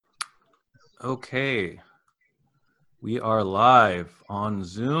Okay, we are live on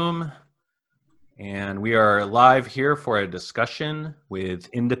Zoom, and we are live here for a discussion with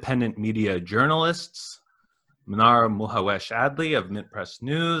independent media journalists, Manar Muhawesh Adli of Mint Press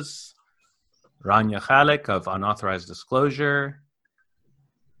News, Rania Khalek of Unauthorized Disclosure,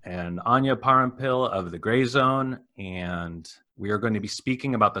 and Anya Parampil of The Gray Zone. And we are going to be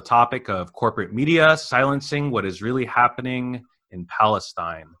speaking about the topic of corporate media silencing what is really happening in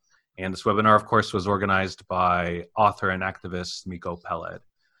Palestine. And this webinar, of course, was organized by author and activist Miko Peled.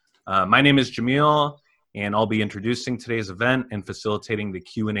 My name is Jamil, and I'll be introducing today's event and facilitating the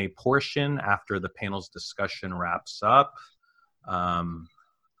Q&A portion after the panel's discussion wraps up.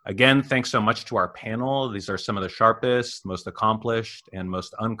 Again, thanks so much to our panel. These are some of the sharpest, most accomplished, and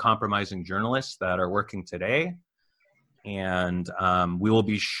most uncompromising journalists that are working today. And we will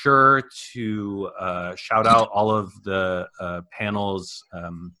be sure to shout out all of the panel's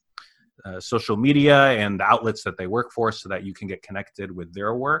social media and the outlets that they work for so that you can get connected with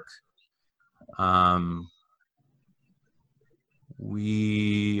their work.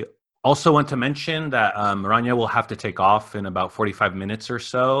 We also want to mention that Rania will have to take off in about 45 minutes or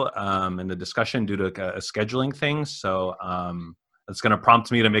so in the discussion due to a scheduling thing. So it's going to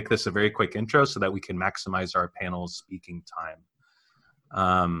prompt me to make this a very quick intro so that we can maximize our panel's speaking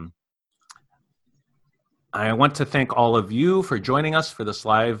time. I want to thank all of you for joining us for this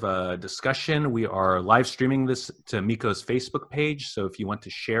live discussion. We are live streaming this to Miko's Facebook page, so if you want to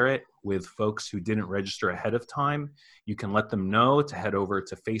share it with folks who didn't register ahead of time, you can let them know to head over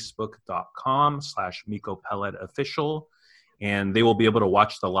to facebook.com/Miko Peled Official, and they will be able to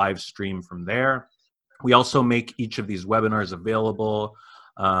watch the live stream from there. We also make each of these webinars available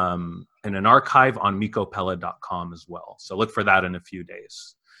in an archive on mikopeled.com as well, so look for that in a few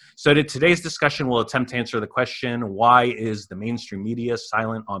days. So today's discussion will attempt to answer the question, why is the mainstream media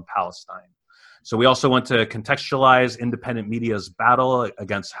silent on Palestine? So we also want to contextualize independent media's battle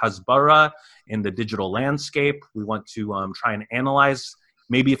against Hasbara in the digital landscape. We want to try and analyze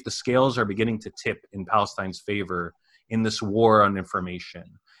maybe if the scales are beginning to tip in Palestine's favor in this war on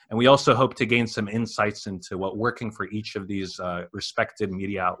information. And we also hope to gain some insights into what working for each of these respected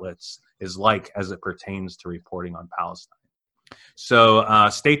media outlets is like as it pertains to reporting on Palestine. So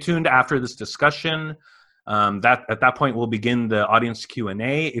stay tuned after this discussion. At that point, we'll begin the audience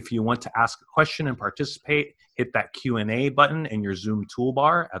Q&A. If you want to ask a question and participate, hit that Q&A button in your Zoom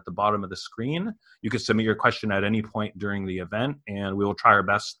toolbar at the bottom of the screen. You can submit your question at any point during the event, and we will try our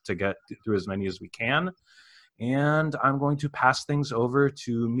best to get through as many as we can. And I'm going to pass things over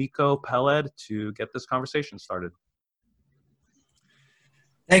to Miko Peled to get this conversation started.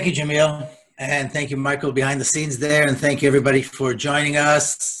 Thank you, Jamil. And thank you, Michael, behind the scenes there. And thank you, everybody, for joining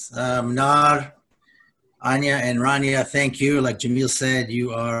us. Nar, Anya, and Rania, thank you. Like Jamil said,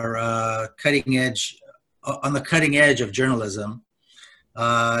 you are on the cutting edge of journalism.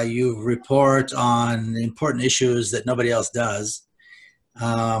 You report on important issues that nobody else does.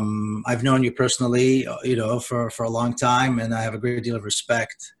 I've known you personally, for a long time, and I have a great deal of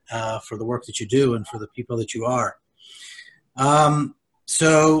respect for the work that you do and for the people that you are.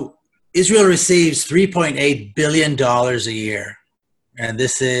 So Israel receives $3.8 billion a year, and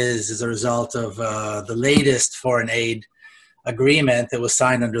this is as a result of the latest foreign aid agreement that was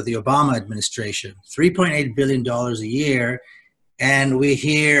signed under the Obama administration. $3.8 billion a year, and we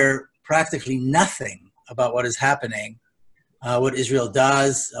hear practically nothing about what is happening, what Israel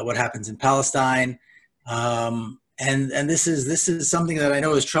does, what happens in Palestine, and this is something that I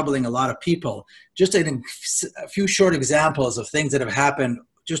know is troubling a lot of people. Just a few short examples of things that have happened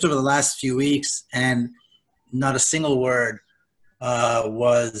just over the last few weeks, and not a single word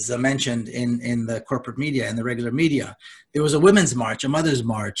was mentioned in the corporate media, in the regular media. There was a women's march, a mother's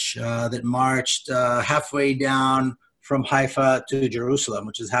march, that marched halfway down from Haifa to Jerusalem,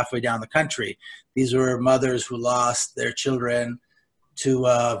 which is halfway down the country. These were mothers who lost their children to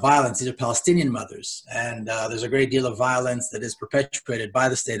violence. These are Palestinian mothers. And there's a great deal of violence that is perpetuated by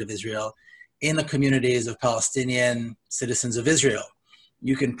the state of Israel in the communities of Palestinian citizens of Israel.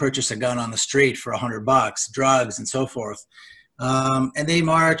 You can purchase a gun on the street for $100, drugs and so forth. And they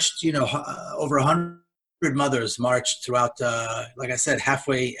marched, over 100 mothers marched throughout, like I said,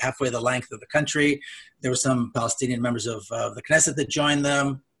 halfway the length of the country. There were some Palestinian members of the Knesset that joined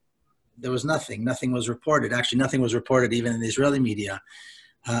them. There was nothing was reported. Actually, nothing was reported even in the Israeli media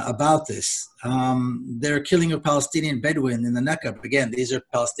about this. They're killing a Palestinian Bedouin in the Negev. Again, these are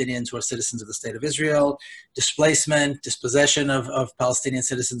Palestinians who are citizens of the state of Israel. Displacement, dispossession of Palestinian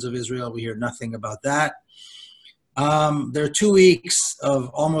citizens of Israel. We hear nothing about that. There are 2 weeks of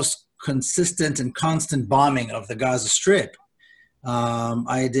almost consistent and constant bombing of the Gaza Strip.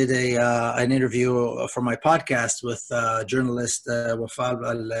 I did an interview for my podcast with journalist Wafal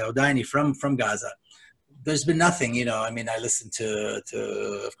Al-Udaini from Gaza. There's been nothing, you know. I mean, I listened to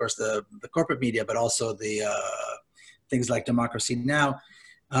of course the corporate media, but also the things like Democracy Now.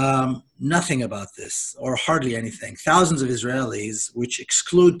 Nothing about this, or hardly anything. Thousands of Israelis, which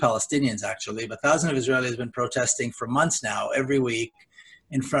exclude Palestinians actually, but thousands of Israelis have been protesting for months now, every week,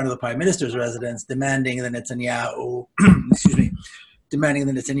 in front of the Prime Minister's residence, demanding that Netanyahu, excuse me, demanding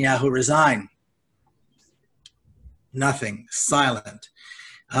that Netanyahu resign. Nothing, silent.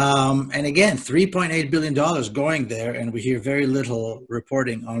 And again, $3.8 billion going there, and we hear very little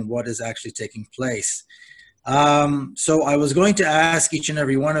reporting on what is actually taking place. So I was going to ask each and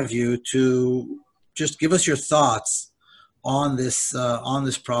every one of you to just give us your thoughts on this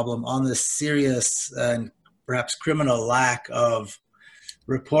problem, on this serious and perhaps criminal lack of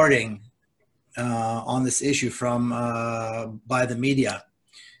reporting on this issue from by the media.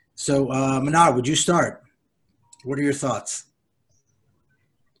 So Manar, would you start? What are your thoughts?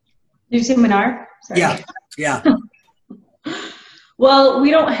 Did you say Manar? Sorry. Yeah. Well, we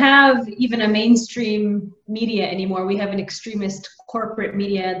don't have even a mainstream media anymore. We have an extremist corporate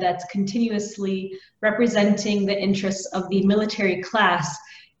media that's continuously representing the interests of the military class.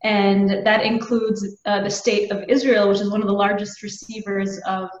 And that includes the state of Israel, which is one of the largest receivers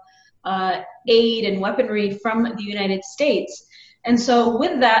of aid and weaponry from the United States. And so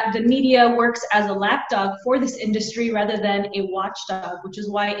with that, the media works as a lapdog for this industry rather than a watchdog, which is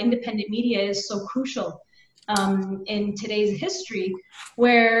why independent media is so crucial in today's history,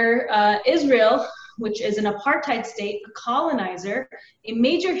 where Israel, which is an apartheid state, a colonizer, a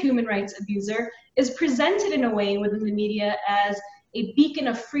major human rights abuser, is presented in a way within the media as a beacon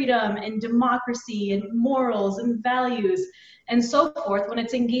of freedom and democracy and morals and values and so forth, when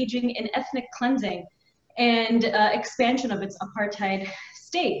it's engaging in ethnic cleansing and expansion of its apartheid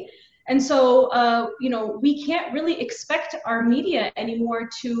state. And so, you know, we can't really expect our media anymore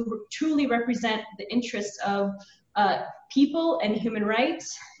to truly represent the interests of people and human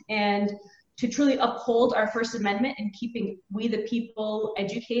rights, and to truly uphold our First Amendment and keeping we the people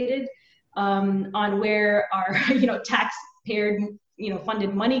educated on where our, you know, taxpayer, you know,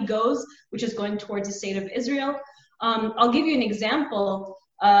 funded money goes, which is going towards the state of Israel. I'll give you an example.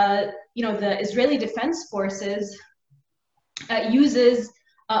 You know, the Israeli Defense Forces uses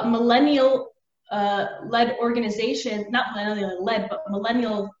millennial-led organizations, not millennial-led, but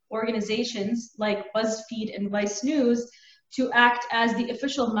millennial organizations like BuzzFeed and Vice News to act as the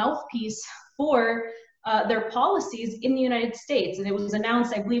official mouthpiece for their policies in the United States. And it was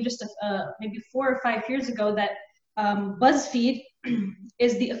announced, I believe, just maybe 4 or 5 years ago that BuzzFeed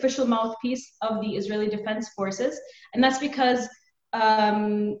is the official mouthpiece of the Israeli Defense Forces. And that's because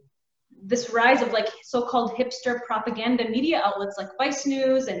this rise of like so-called hipster propaganda media outlets like Vice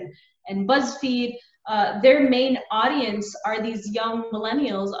News and BuzzFeed, their main audience are these young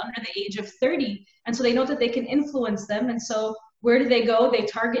millennials under the age of 30. And so they know that they can influence them. And so where do they go? They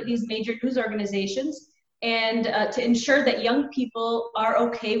target these major news organizations and to ensure that young people are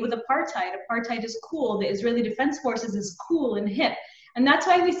okay with apartheid. Apartheid is cool. The Israeli Defense Forces is cool and hip. And that's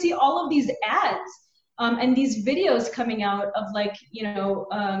why we see all of these ads and these videos coming out of, like, you know,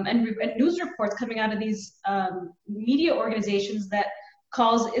 and news reports coming out of these media organizations that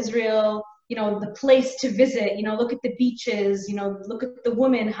calls Israel, you know, the place to visit. You know, look at the beaches, you know, look at the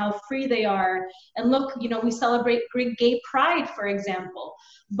women, how free they are. And look, you know, we celebrate great gay pride, for example.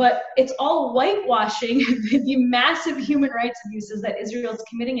 But it's all whitewashing the massive human rights abuses that Israel is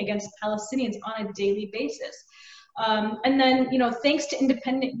committing against Palestinians on a daily basis. And then, you know, thanks to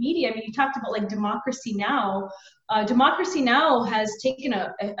independent media, I mean, you talked about like Democracy Now. Democracy Now has taken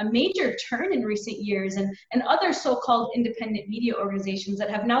a major turn in recent years, and other so-called independent media organizations that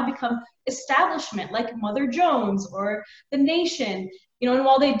have now become establishment, like Mother Jones or The Nation. You know, and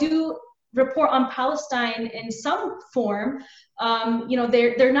while they do report on Palestine in some form, you know,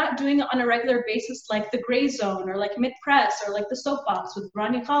 they're not doing it on a regular basis like The Gray Zone or like Mid Press or like The Soapbox with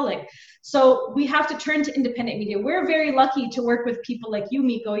Ronnie Khalek. So we have to turn to independent media. We're very lucky to work with people like you,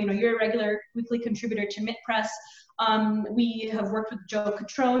 Miko. You know, you're a regular weekly contributor to Mid Press. We have worked with Joe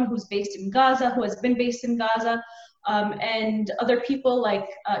Catrone, who's based in Gaza, who has been based in Gaza. And other people like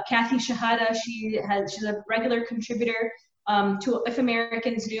Kathy Shahada, she's a regular contributor to If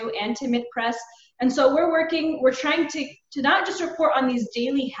Americans Knew and to Mid Press. And so we're trying to not just report on these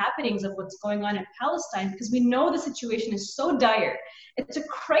daily happenings of what's going on in Palestine, because we know the situation is so dire. It's a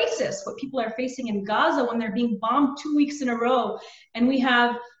crisis what people are facing in Gaza when they're being bombed 2 weeks in a row. And we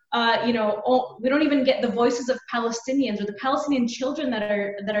have we don't even get the voices of Palestinians or the Palestinian children that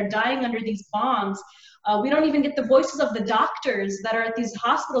are dying under these bombs. We don't even get the voices of the doctors that are at these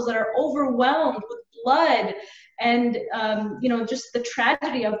hospitals that are overwhelmed with blood and just the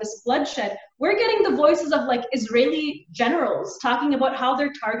tragedy of this bloodshed. We're getting the voices of like Israeli generals talking about how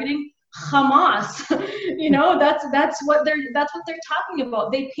they're targeting Hamas. That's what they're talking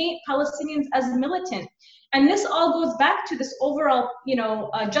about. They paint Palestinians as militant. And this all goes back to this overall,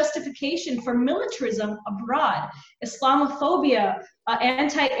 justification for militarism abroad, Islamophobia,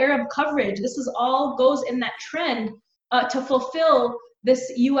 anti-Arab coverage. This is all goes in that trend to fulfill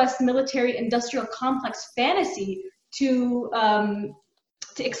this U.S. military-industrial complex fantasy to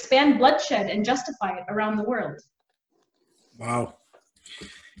expand bloodshed and justify it around the world. Wow.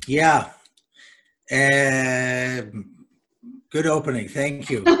 Yeah. Good opening. Thank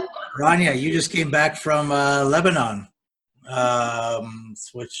you. Rania, you just came back from Lebanon,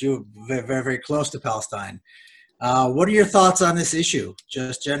 which you're very, very, very close to Palestine. What are your thoughts on this issue,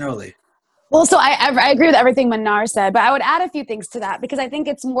 just generally? Well, so I agree with everything Manar said, but I would add a few things to that because I think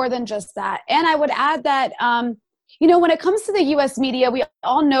it's more than just that. And I would add that, when it comes to the U.S. media, we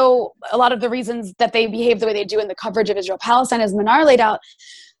all know a lot of the reasons that they behave the way they do in the coverage of Israel-Palestine, as Manar laid out.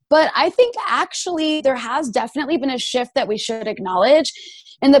 But I think actually there has definitely been a shift that we should acknowledge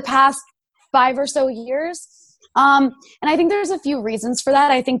in the past 5 or so years. And I think there's a few reasons for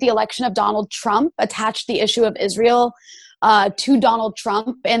that. I think the election of Donald Trump attached the issue of Israel to Donald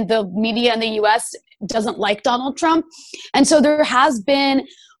Trump, and the media in the U.S. doesn't like Donald Trump. And so there has been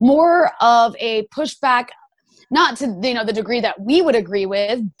more of a pushback, not to the degree that we would agree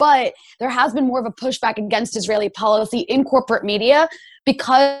with, but there has been more of a pushback against Israeli policy in corporate media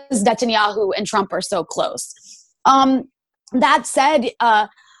because Netanyahu and Trump are so close. That said,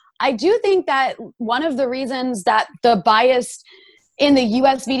 I do think that one of the reasons that the bias in the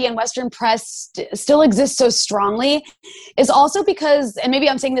U.S. media and Western press still exists so strongly is also because, and maybe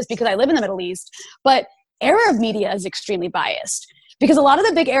I'm saying this because I live in the Middle East, but Arab media is extremely biased. Because a lot of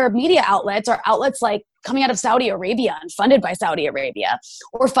the big Arab media outlets are outlets like coming out of Saudi Arabia and funded by Saudi Arabia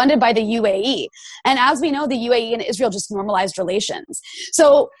or funded by the UAE. And as we know, the UAE and Israel just normalized relations.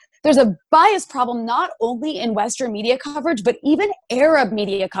 So there's a bias problem not only in Western media coverage, but even Arab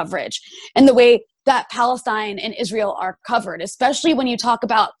media coverage and the way that Palestine and Israel are covered, especially when you talk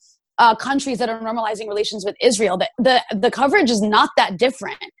about countries that are normalizing relations with Israel. The coverage is not that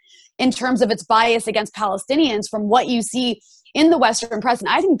different in terms of its bias against Palestinians from what you see in the Western press. And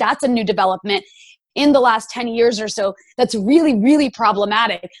I think that's a new development in the last 10 years or so that's really, really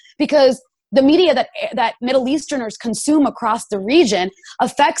problematic because the media that Middle Easterners consume across the region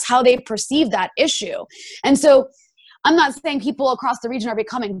affects how they perceive that issue. And so I'm not saying people across the region are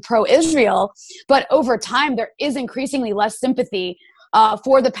becoming pro-Israel, but over time there is increasingly less sympathy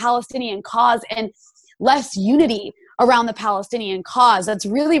for the Palestinian cause and less unity around the Palestinian cause. That's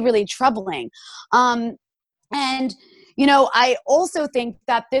really, really troubling. I also think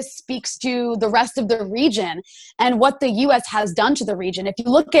that this speaks to the rest of the region and what the U.S. has done to the region. If you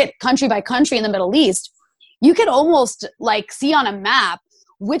look at country by country in the Middle East, you could almost see on a map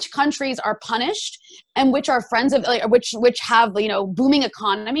which countries are punished and which are friends of, which have, booming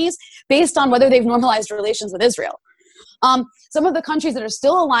economies based on whether they've normalized relations with Israel. Some of the countries that are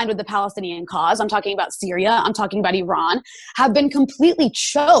still aligned with the Palestinian cause, I'm talking about Syria, I'm talking about Iran, have been completely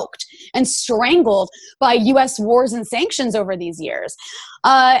choked and strangled by U.S. wars and sanctions over these years.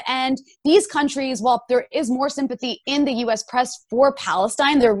 And these countries, while there is more sympathy in the U.S. press for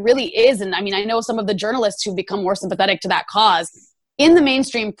Palestine, there really is. And I know some of the journalists who've become more sympathetic to that cause in the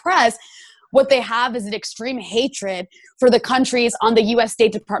mainstream press, what they have is an extreme hatred for the countries on the U.S.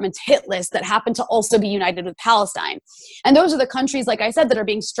 State Department's hit list that happen to also be united with Palestine. And those are the countries, like I said, that are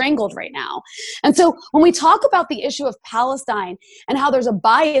being strangled right now. And so when we talk about the issue of Palestine and how there's a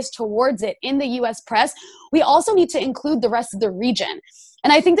bias towards it in the U.S. press, we also need to include the rest of the region.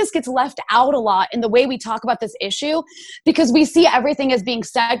 And I think this gets left out a lot in the way we talk about this issue because we see everything as being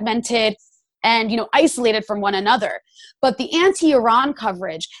segmented and isolated from one another. But the anti-Iran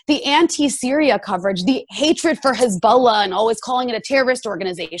coverage, the anti-Syria coverage, the hatred for Hezbollah and always calling it a terrorist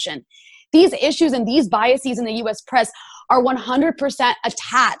organization, these issues and these biases in the U.S. press are 100%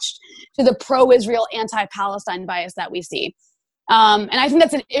 attached to the pro-Israel, anti-Palestine bias that we see. And I think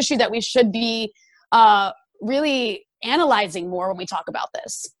that's an issue that we should be really analyzing more when we talk about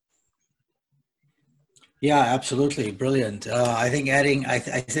this. Yeah, absolutely, brilliant. I think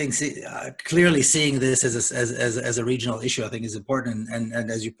clearly seeing this as a regional issue, I think is important. And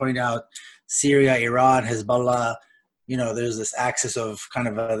as you point out, Syria, Iran, Hezbollah, there's this axis of kind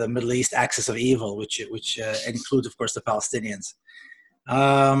of the Middle East axis of evil, which includes, of course, the Palestinians.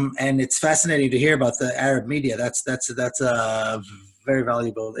 And it's fascinating to hear about the Arab media. That's a very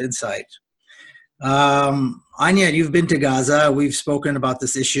valuable insight. Anya, you've been to Gaza. We've spoken about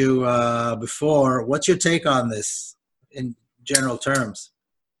this issue before. What's your take on this in general terms?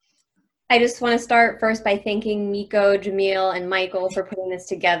 I just want to start first by thanking Miko, Jamil, and Michael for putting this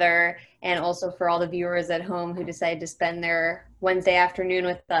together, and also for all the viewers at home who decided to spend their Wednesday afternoon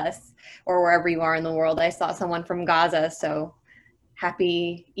with us, or wherever you are in the world. I saw someone from Gaza, so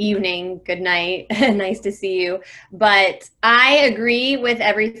happy evening, good night, nice to see you. But I agree with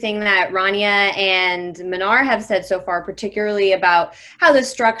everything that Rania and Manar have said so far, particularly about how the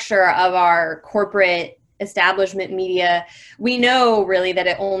structure of our corporate establishment media, we know really that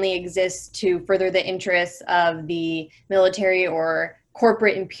it only exists to further the interests of the military or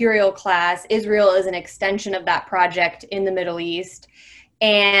corporate imperial class. Israel is an extension of that project in the Middle East.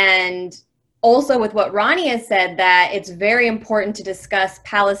 And also with what Ronnie has said, that it's very important to discuss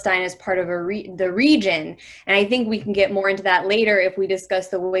Palestine as part of the region. And I think we can get more into that later if we discuss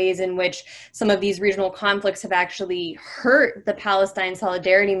the ways in which some of these regional conflicts have actually hurt the Palestine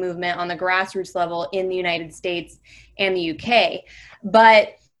solidarity movement on the grassroots level in the United States and the UK. But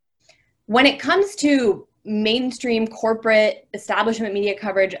when it comes to mainstream corporate establishment media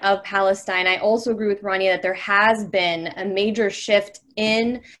coverage of Palestine, I also agree with Rania that there has been a major shift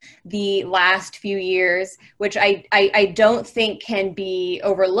in the last few years, which I don't think can be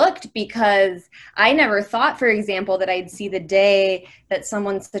overlooked, because I never thought, for example, that I'd see the day that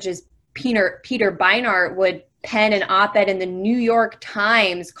someone such as Peter Beinart would pen an op-ed in the New York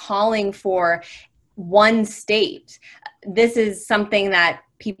Times calling for one state. This is something that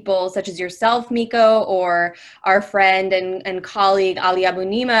people such as yourself, Miko, or our friend and colleague Ali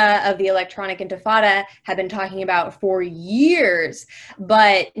Abunimah of the Electronic Intifada have been talking about for years.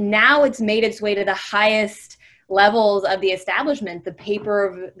 But now it's made its way to the highest levels of the establishment, the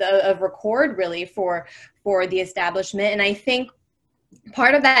paper of record really for the establishment. And I think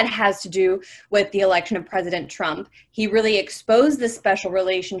part of that has to do with the election of President Trump. He really exposed the special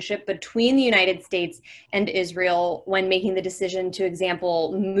relationship between the United States and Israel when making the decision to,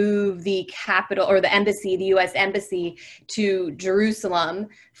 example, move the capital or the embassy, the U.S. embassy, to Jerusalem,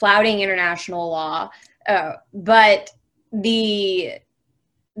 flouting international law. But the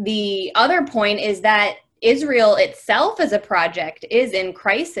other point is that Israel itself as a project is in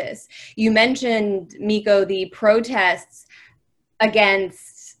crisis. You mentioned, Miko, the protests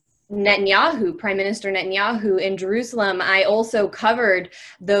against Netanyahu, Prime Minister Netanyahu in Jerusalem. I also covered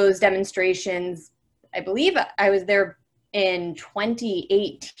those demonstrations. I believe I was there in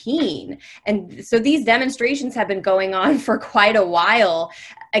 2018. And so these demonstrations have been going on for quite a while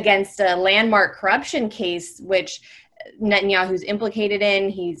against a landmark corruption case, which Netanyahu's implicated in.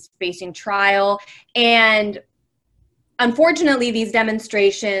 He's facing trial. And unfortunately, these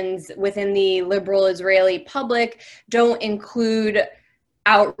demonstrations within the liberal Israeli public don't include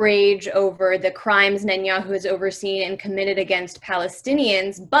outrage over the crimes Netanyahu has overseen and committed against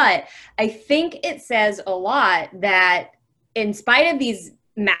Palestinians. But I think it says a lot that in spite of these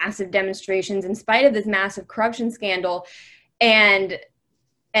massive demonstrations, in spite of this massive corruption scandal, and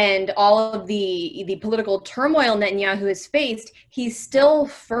all of the political turmoil Netanyahu has faced, he's still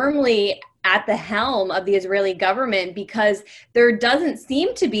firmly at the helm of the Israeli government, because there doesn't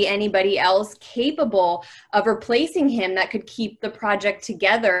seem to be anybody else capable of replacing him that could keep the project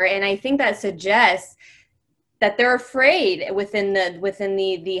together. And I think that suggests that they're afraid within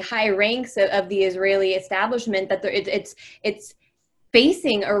the high ranks of the Israeli establishment that it's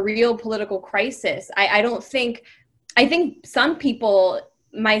facing a real political crisis. I think some people,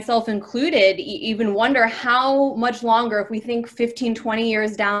 myself included, even wonder how much longer, if we think 15, 20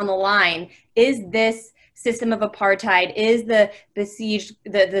 years down the line, is this system of apartheid, is the besieged,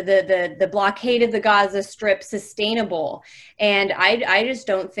 the blockade of the Gaza Strip sustainable? And I just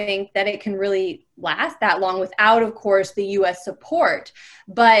don't think that it can really last that long without, of course, the U.S. support.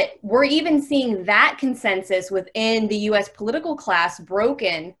 But we're even seeing that consensus within the U.S. political class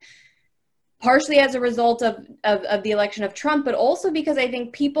broken, partially as a result of the election of Trump, but also because I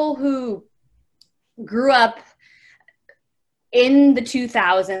think people who grew up in the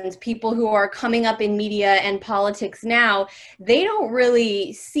 2000s, people who are coming up in media and politics now, they don't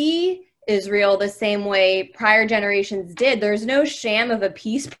really see Israel the same way prior generations did. There's no sham of a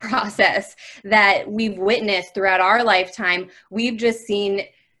peace process that we've witnessed throughout our lifetime. We've just seen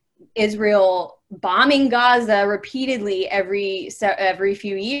Israel bombing Gaza repeatedly every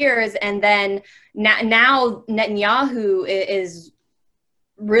few years, and then now Netanyahu is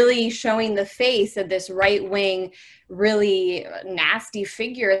really showing the face of this right-wing, really nasty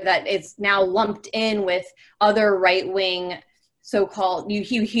figure that is now lumped in with other right-wing so-called,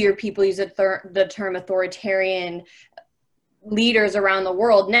 you hear people use the term authoritarian leaders around the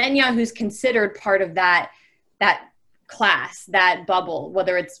world. Netanyahu's considered part of that class, that bubble,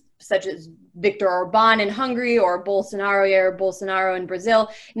 whether it's such as Viktor Orban in Hungary or Bolsonaro in Brazil.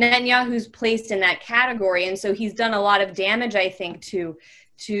 Netanyahu's placed in that category. And so he's done a lot of damage, I think, to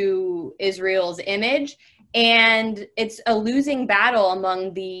Israel's image. And it's a losing battle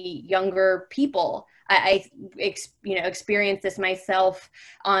among the younger people. I experienced this myself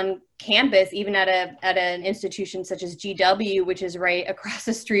on campus, even at an institution such as GW, which is right across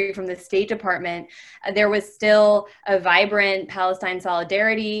the street from the State Department. There was still a vibrant Palestine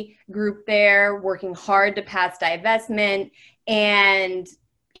solidarity group there, working hard to pass divestment, and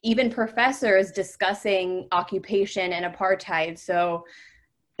even professors discussing occupation and apartheid. So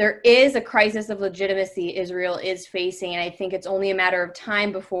there is a crisis of legitimacy Israel is facing, and I think it's only a matter of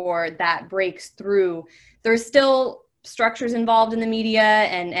time before that breaks through. There's still structures involved in the media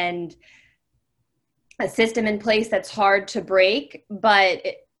and a system in place that's hard to break, but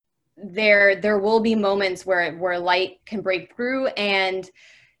there will be moments where light can break through, and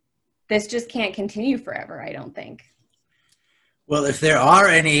this just can't continue forever, I don't think. Well, if there are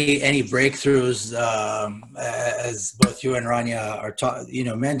any breakthroughs, as both you and Rania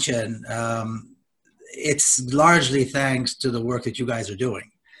are mentioned, it's largely thanks to the work that you guys are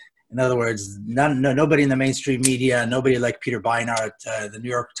doing. In other words, nobody in the mainstream media, nobody like Peter Beinart at the New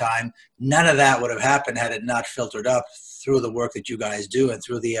York Times, none of that would have happened had it not filtered up through the work that you guys do and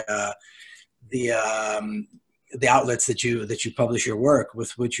through the outlets that you publish your work,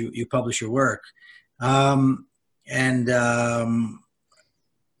 with which you publish your work.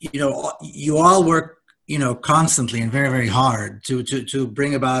 You all work, constantly and very, very hard to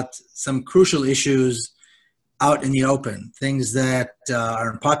bring about some crucial issues out in the open, things that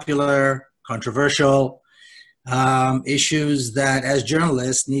are unpopular, controversial, issues that as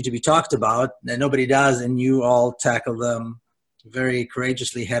journalists need to be talked about, that nobody does, and you all tackle them very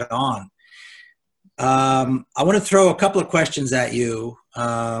courageously head on. I want to throw a couple of questions at you.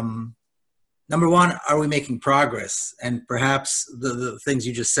 Number one, are we making progress? And perhaps the things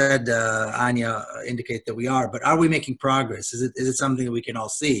you just said, Anya, indicate that we are, but are we making progress? Is it something that we can all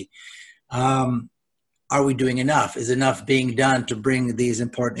see? Are we doing enough? Is enough being done to bring these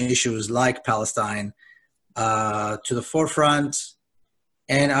important issues like Palestine to the forefront?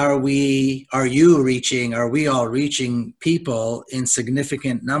 And are we all reaching people in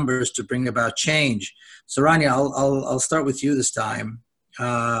significant numbers to bring about change? So Rania, I'll start with you this time.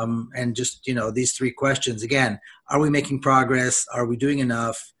 And just, these three questions again: are we making progress? Are we doing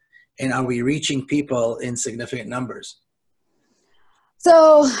enough? And are we reaching people in significant numbers?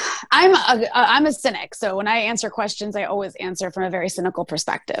 So I'm a cynic. So when I answer questions, I always answer from a very cynical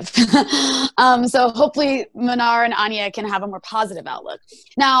perspective. So hopefully Manar and Anya can have a more positive outlook.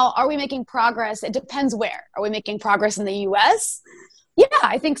 Now, are we making progress? It depends where. Are we making progress in the US? Yeah,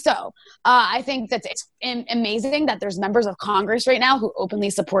 I think so. I think that it's amazing that there's members of Congress right now who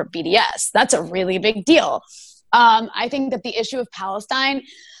openly support BDS. That's a really big deal. I think that the issue of Palestine,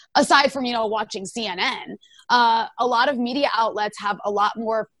 aside from, watching CNN, a lot of media outlets have a lot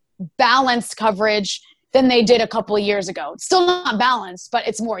more balanced coverage than they did a couple of years ago. It's still not balanced, but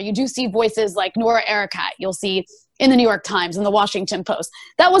it's more. You do see voices like Noura Erakat. You'll see in the New York Times and the Washington Post.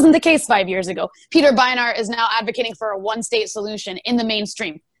 That wasn't the case 5 years ago. Peter Beinart is now advocating for a one-state solution in the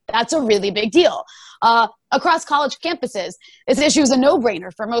mainstream. That's a really big deal. Across college campuses, this issue is a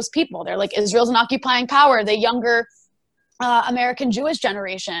no-brainer for most people. They're like, Israel's an occupying power. The younger American Jewish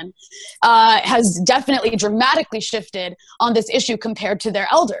generation has definitely dramatically shifted on this issue compared to their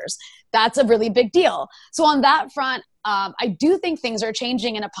elders. That's a really big deal. So on that front, I do think things are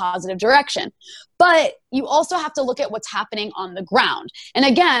changing in a positive direction. But you also have to look at what's happening on the ground. And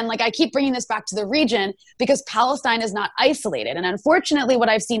again, I keep bringing this back to the region because Palestine is not isolated. And unfortunately, what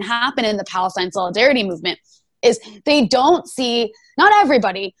I've seen happen in the Palestine solidarity movement is they don't see, not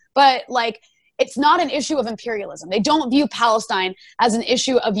everybody, but it's not an issue of imperialism. They don't view Palestine as an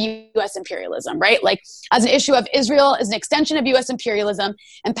issue of U.S. imperialism, right? As an issue of Israel is an extension of U.S. imperialism,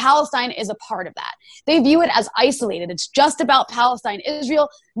 and Palestine is a part of that. They view it as isolated. It's just about Palestine, Israel.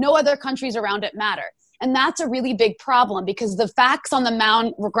 No other countries around it matter. And that's a really big problem because the facts on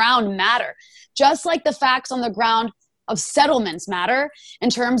the ground matter. Just like the facts on the ground of settlements matter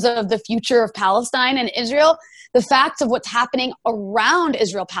in terms of the future of Palestine and Israel, the facts of what's happening around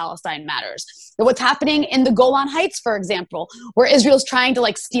Israel-Palestine matters. What's happening in the Golan Heights, for example, where Israel's trying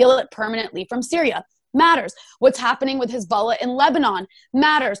to steal it permanently from Syria, matters. What's happening with Hezbollah in Lebanon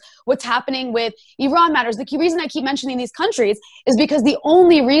matters. What's happening with Iran matters. The key reason I keep mentioning these countries is because the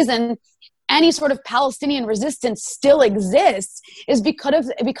only reason any sort of Palestinian resistance still exists is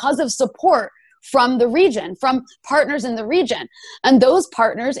because of support from the region, from partners in the region. And those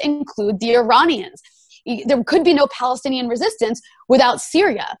partners include the Iranians. There could be no Palestinian resistance without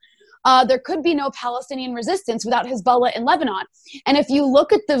Syria. There could be no Palestinian resistance without Hezbollah in Lebanon. And if you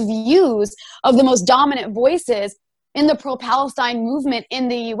look at the views of the most dominant voices in the pro-Palestine movement in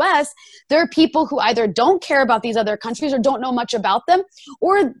the US, there are people who either don't care about these other countries or don't know much about them,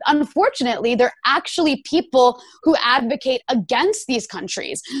 or unfortunately, they're actually people who advocate against these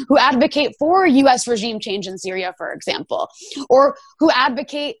countries, who advocate for US regime change in Syria, for example, or who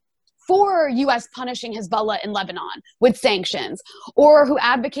advocate for US punishing Hezbollah in Lebanon with sanctions, or who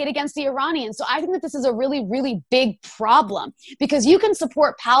advocate against the Iranians. So I think that this is a really, really big problem, because you can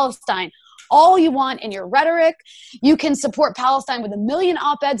support Palestine all you want in your rhetoric. You can support Palestine with 1 million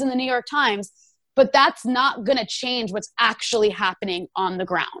op-eds in the New York Times, but that's not going to change what's actually happening on the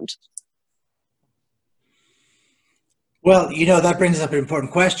ground. Well, that brings up an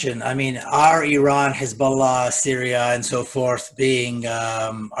important question. I mean, are Iran, Hezbollah, Syria, and so forth being,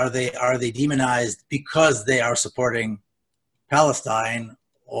 are they demonized because they are supporting Palestine?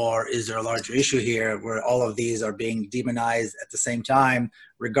 Or is there a larger issue here where all of these are being demonized at the same time,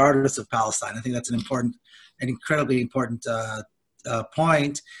 regardless of Palestine? I think that's an incredibly important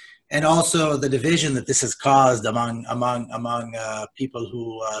point. And also the division that this has caused among people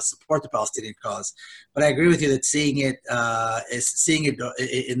who support the Palestinian cause. But I agree with you that seeing it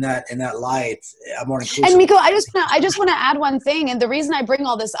in that light, a more inclusive. And Miko, I just want to add one thing. And the reason I bring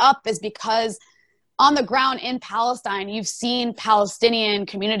all this up is because on the ground in Palestine, you've seen Palestinian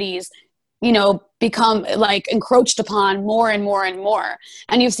communities, become like encroached upon more and more and more.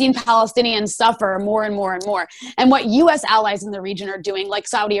 And you've seen Palestinians suffer more and more and more. And what US allies in the region are doing, like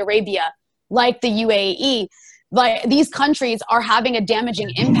Saudi Arabia, like the UAE, like these countries are having a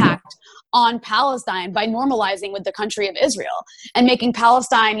damaging impact on Palestine by normalizing with the country of Israel and making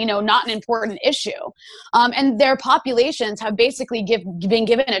Palestine, not an important issue. And their populations have basically been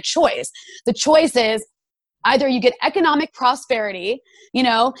given a choice. The choice is either you get economic prosperity,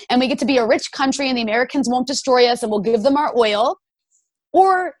 and we get to be a rich country and the Americans won't destroy us and we'll give them our oil,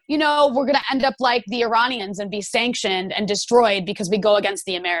 or, we're going to end up like the Iranians and be sanctioned and destroyed because we go against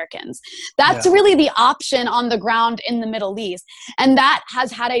the Americans. That's really the option on the ground in the Middle East. And that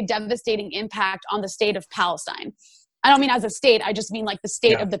has had a devastating impact on the state of Palestine. I don't mean as a state, I just mean like the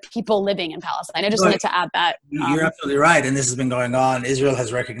state of the people living in Palestine. I just wanted to add that. You're absolutely right. And this has been going on. Israel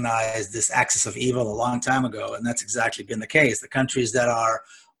has recognized this axis of evil a long time ago. And that's exactly been the case. The countries that are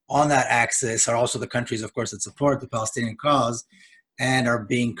on that axis are also the countries, of course, that support the Palestinian cause and are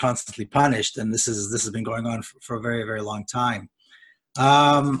being constantly punished. And this has been going on for a very, very long time.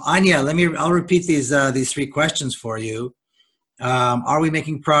 Anya, I'll repeat these 3 questions for you. Are we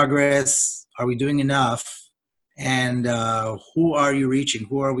making progress? Are we doing enough? And who are you reaching?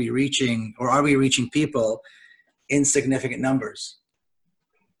 Who are we reaching? Or are we reaching people in significant numbers?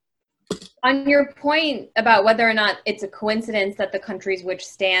 On your point about whether or not it's a coincidence that the countries which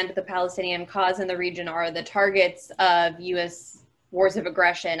stand the Palestinian cause in the region are the targets of U.S. wars of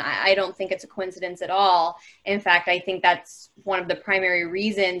aggression, I don't think it's a coincidence at all. In fact, I think that's one of the primary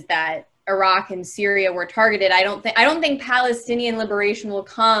reasons that Iraq and Syria were targeted. I don't think Palestinian liberation will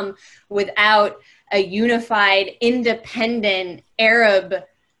come without a unified, independent Arab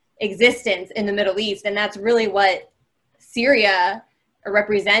existence in the Middle East, and that's really what Syria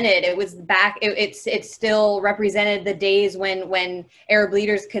represented. It was back. It still represented the days when Arab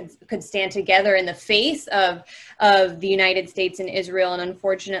leaders could stand together in the face of the United States and Israel, and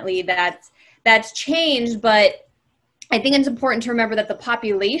unfortunately, that's changed. But I think it's important to remember that the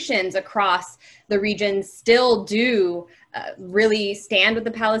populations across the region still do really stand with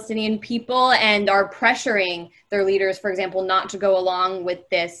the Palestinian people and are pressuring their leaders, for example, not to go along with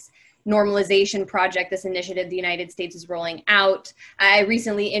this normalization project, this initiative the United States is rolling out. I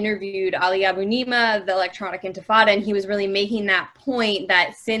recently interviewed Ali Abu Nima of the Electronic Intifada, and he was really making that point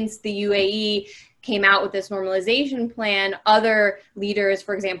that since the UAE came out with this normalization plan, other leaders,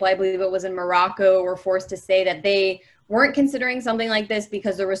 for example, I believe it was in Morocco, were forced to say that they weren't considering something like this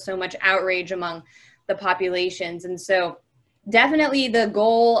because there was so much outrage among the populations. And so definitely the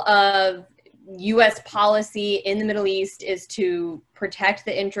goal of U.S. policy in the Middle East is to protect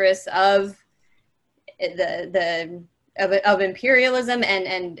the interests of of imperialism,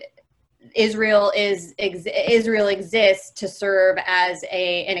 and Israel exists to serve as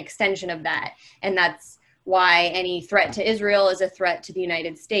an extension of that, and that's why any threat to Israel is a threat to the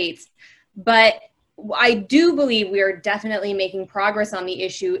United States. But I do believe we are definitely making progress on the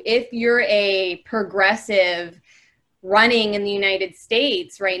issue. If you're a progressive running in the United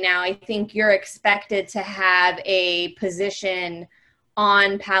States right now, I think you're expected to have a position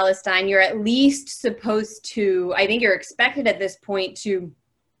on Palestine. You're at least supposed to, I think you're expected at this point to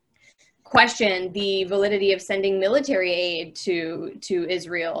question the validity of sending military aid to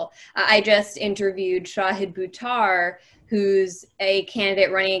Israel. I just interviewed Shahid Buttar, who's a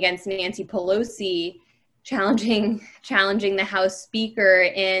candidate running against Nancy Pelosi, challenging the House Speaker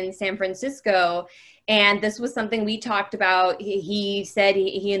in San Francisco. And this was something we talked about. He said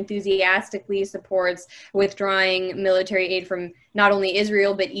he enthusiastically supports withdrawing military aid from not only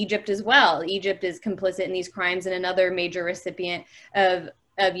Israel, but Egypt as well. Egypt is complicit in these crimes and another major recipient of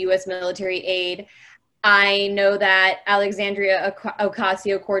U.S. military aid. I know that Alexandria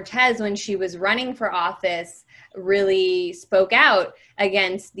Ocasio-Cortez, when she was running for office, really spoke out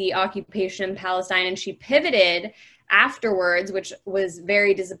against the occupation in Palestine, and she pivoted afterwards, which was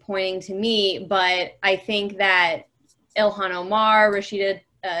very disappointing to me. But I think that Ilhan Omar, Rashida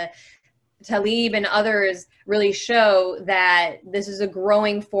Tlaib, and others really show that this is a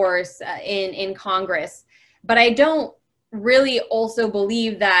growing force in Congress. But I don't really also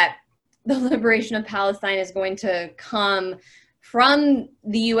believe that the liberation of Palestine is going to come from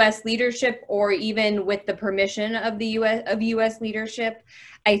the U.S. leadership or even with the permission of the U.S. leadership.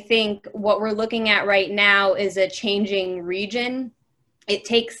 I think what we're looking at right now is a changing region. It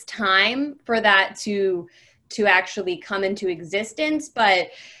takes time for that to actually come into existence,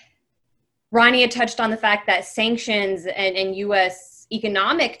 but Rania touched on the fact that sanctions and U.S.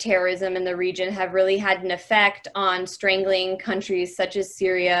 economic terrorism in the region have really had an effect on strangling countries such as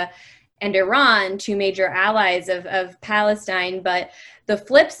Syria and Iran, two major allies of Palestine. But the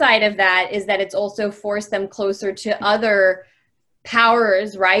flip side of that is that it's also forced them closer to other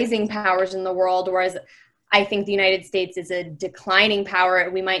powers, rising powers in the world, whereas I think the United States is a declining power.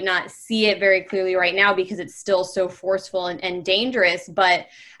 We might not see it very clearly right now because it's still so forceful and dangerous, but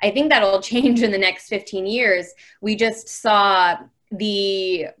I think that'll change in the next 15 years. We just saw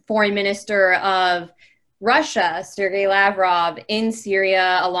the foreign minister of Russia, Sergei Lavrov, in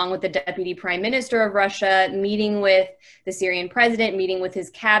Syria, along with the deputy prime minister of Russia, meeting with the Syrian president, meeting with his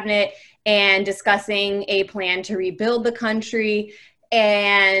cabinet, and discussing a plan to rebuild the country.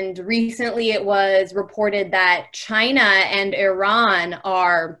 And recently it was reported that China and Iran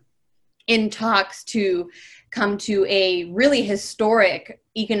are in talks to come to a really historic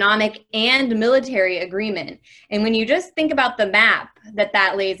economic and military agreement. And when you just think about the map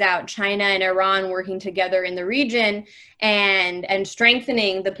that lays out, China and Iran working together in the region and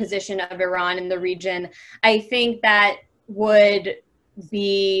strengthening the position of Iran in the region, I think that would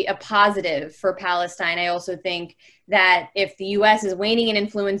be a positive for Palestine. I also think that if the U.S. is waning in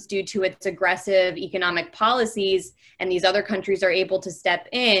influence due to its aggressive economic policies and these other countries are able to step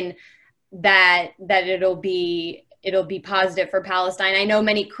in, that it'll be positive for Palestine. I know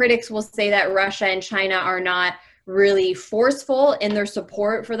many critics will say that Russia and China are not really forceful in their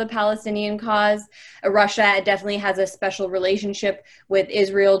support for the Palestinian cause. Russia definitely has a special relationship with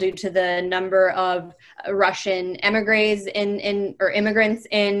Israel due to the number of Russian immigrants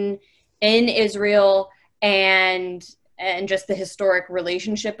in Israel and just the historic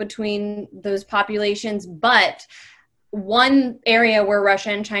relationship between those populations. But one area where Russia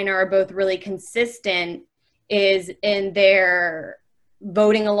and China are both really consistent is in their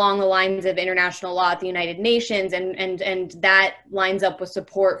voting along the lines of international law at the United Nations, and that lines up with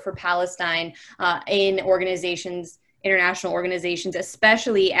support for Palestine in international organizations,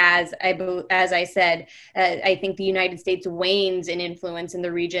 especially as I said, I think the United States wanes in influence in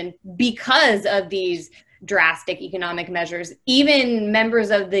the region because of these drastic economic measures. Even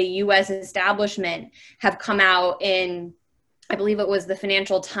members of the U.S. establishment have come out in, I believe it was the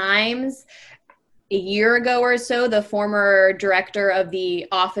Financial Times, a year ago or so. The former director of the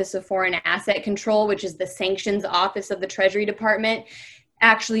Office of Foreign Asset Control, which is the sanctions office of the Treasury Department,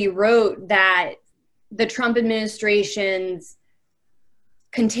 actually wrote that the Trump administration's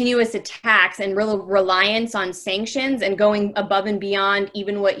continuous attacks and real reliance on sanctions and going above and beyond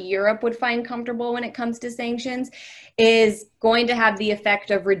even what Europe would find comfortable when it comes to sanctions is going to have the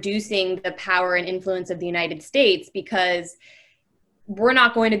effect of reducing the power and influence of the United States, because we're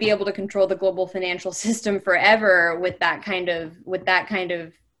not going to be able to control the global financial system forever with that kind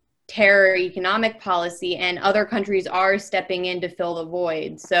of terror economic policy, and other countries are stepping in to fill the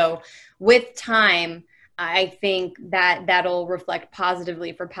void. So with time, I think that that'll reflect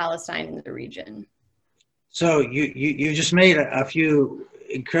positively for Palestine in the region. So you just made a few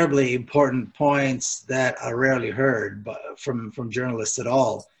incredibly important points that are rarely heard from journalists at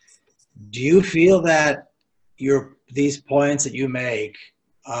all. Do you feel that these points that you make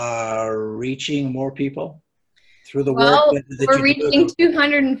are reaching more people through the work Well, that we're you do. reaching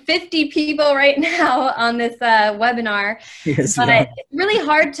 250 people right now on this webinar, Yes, but we are. it's really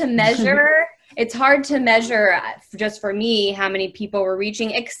hard to measure. It's hard to measure just for me how many people we're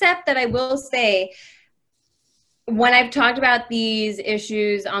reaching, except that I will say, when I've talked about these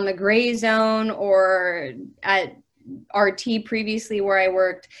issues on the Gray Zone or at RT previously where I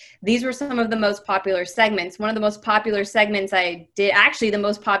worked, these were some of the most popular segments. One of the most popular segments I did, actually the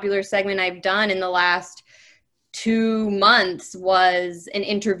most popular segment I've done in the last 2 months, was an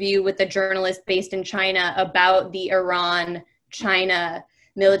interview with a journalist based in China about the Iran-China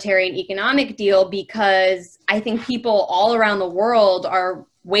military and economic deal, because I think people all around the world are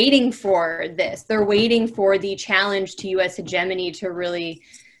waiting for this. They're waiting for the challenge to U.S. hegemony to really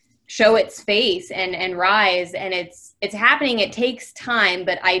show its face and rise, and it's happening. It takes time,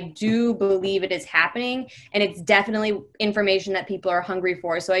 but I do believe it is happening, and it's definitely information that people are hungry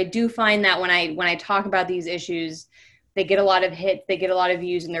for. So I do find that when I talk about these issues, they get a lot of hits, they get a lot of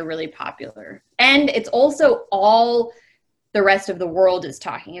views, and they're really popular. And it's also all the rest of the world is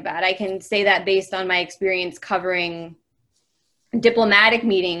talking about. I can say that based on my experience covering diplomatic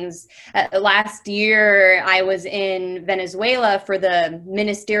meetings. Last year, I was in Venezuela for the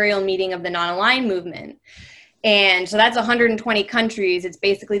ministerial meeting of the non-aligned movement. And so that's 120 countries. It's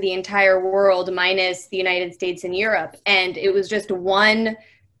basically the entire world minus the United States and Europe. And it was just one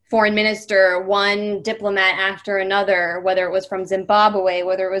foreign minister, one diplomat after another, whether it was from Zimbabwe,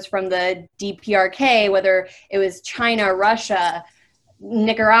 whether it was from the DPRK, whether it was China, Russia,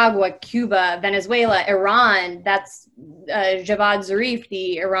 Nicaragua, Cuba, Venezuela, Iran. That's Javad Zarif,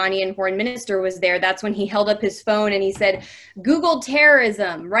 the Iranian foreign minister, was there. That's when he held up his phone and he said, Google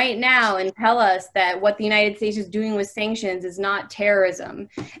terrorism right now and tell us that what the United States is doing with sanctions is not terrorism.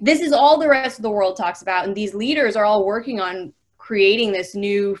 This is all the rest of the world talks about. And these leaders are all working on creating this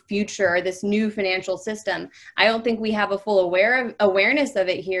new future, this new financial system. I don't think we have a full awareness of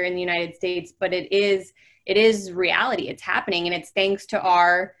it here in the United States, but it is reality. It's happening, and it's thanks to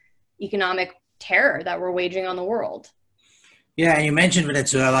our economic terror that we're waging on the world. Yeah, and you mentioned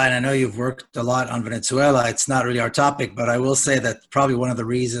Venezuela, and I know you've worked a lot on Venezuela. It's not really our topic, but I will say that probably one of the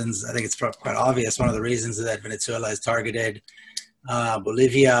reasons, I think it's quite obvious, one of the reasons that Venezuela has targeted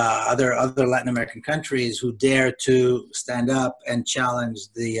Bolivia, other Latin American countries who dare to stand up and challenge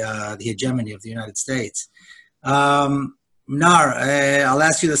the hegemony of the United States. Mnar, I'll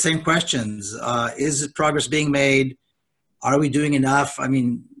ask you the same questions. Is progress being made? Are we doing enough? I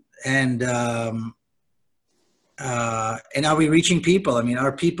mean, and are we reaching people? I mean,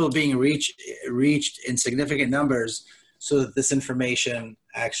 are people being reached in significant numbers so that this information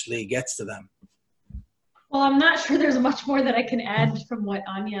actually gets to them? Well, I'm not sure there's much more that I can add from what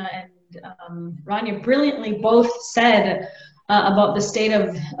Anya and Rania brilliantly both said about the state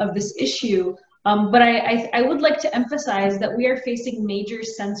of this issue. But I would like to emphasize that we are facing major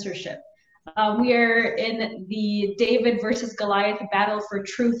censorship. We are in the David versus Goliath battle for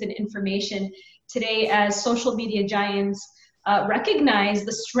truth and information today, as social media giants recognize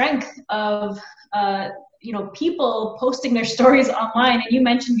the strength of people posting their stories online. And you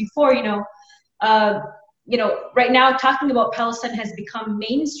mentioned before, right now talking about Palestine has become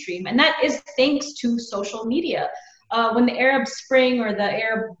mainstream, and that is thanks to social media. When the Arab Spring or the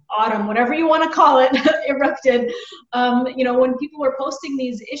Arab Autumn, whatever you want to call it, erupted, when people were posting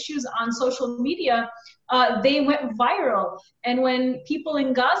these issues on social media, they went viral. And when people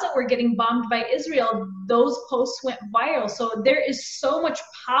in Gaza were getting bombed by Israel, those posts went viral. So there is so much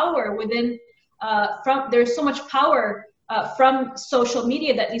power from social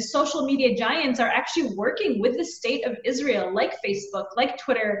media, that these social media giants are actually working with the state of Israel, like Facebook, like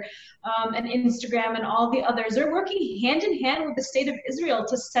Twitter, and Instagram, and all the others. They're working hand in hand with the state of Israel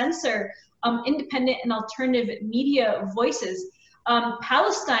to censor independent and alternative media voices.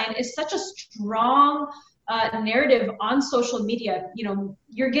 Palestine is such a strong narrative on social media.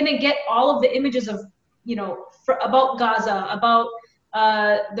 You're gonna get all of the images of, about Gaza, about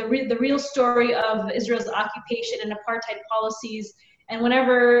the real story of Israel's occupation and apartheid policies. And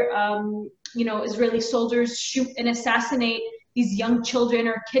whenever Israeli soldiers shoot and assassinate these young children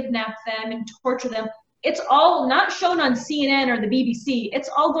or kidnap them and torture them, it's all not shown on CNN or the BBC. It's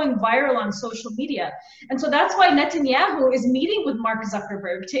all going viral on social media. And so that's why Netanyahu is meeting with Mark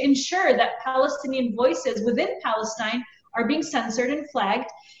Zuckerberg to ensure that Palestinian voices within Palestine are being censored and flagged,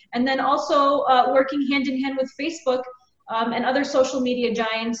 and then also working hand in hand with Facebook and other social media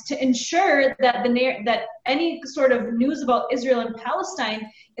giants to ensure that that any sort of news about Israel and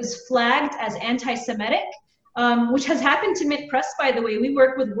Palestine is flagged as anti-Semitic, which has happened to Mint Press, by the way. We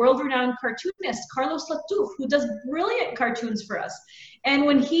work with world-renowned cartoonist Carlos Latouf, who does brilliant cartoons for us. And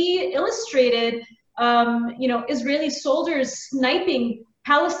when he illustrated Israeli soldiers sniping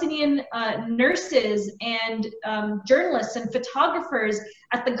Palestinian nurses and journalists and photographers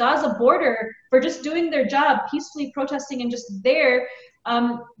at the Gaza border for just doing their job, peacefully protesting and just there.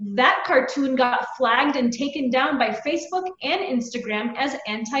 That cartoon got flagged and taken down by Facebook and Instagram as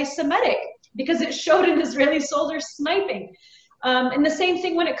anti-Semitic because it showed an Israeli soldier sniping. And the same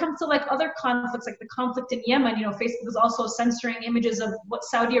thing when it comes to like other conflicts, like the conflict in Yemen. Facebook is also censoring images of what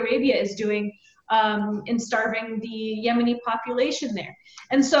Saudi Arabia is doing in starving the Yemeni population there.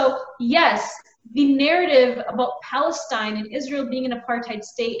 And so, yes, the narrative about Palestine and Israel being an apartheid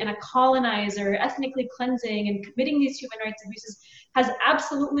state and a colonizer, ethnically cleansing and committing these human rights abuses has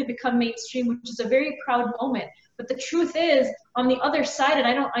absolutely become mainstream, which is a very proud moment. But the truth is, on the other side, and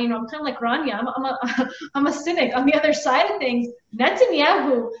I'm kind of like Rania, I'm a cynic. On the other side of things,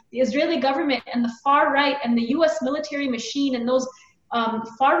 Netanyahu, the Israeli government, and the far right, and the U.S. military machine, and those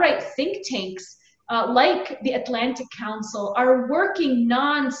far right think tanks like the Atlantic Council are working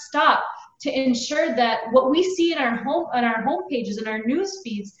nonstop to ensure that what we see in our home pages and our news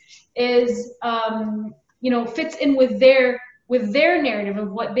feeds is fits in with their narrative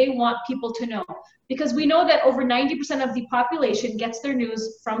of what they want people to know. Because we know that over 90% of the population gets their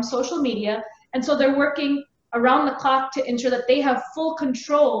news from social media, and so they're working around the clock to ensure that they have full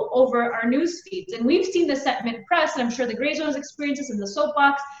control over our news feeds. And we've seen this at Mint Press, and I'm sure the Gray Zone has experienced this in the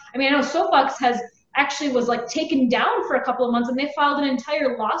Soapbox. I mean, I know Soapbox was like taken down for a couple of months, and they filed an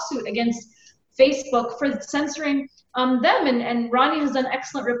entire lawsuit against Facebook for censoring them. And Ronnie has done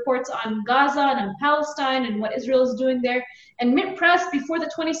excellent reports on Gaza and on Palestine and what Israel is doing there. And Mint Press, before the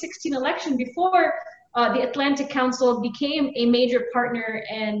 2016 election, before the Atlantic Council became a major partner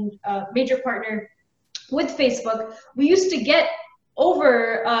with Facebook, we used to get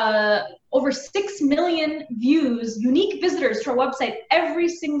over 6 million views, unique visitors to our website every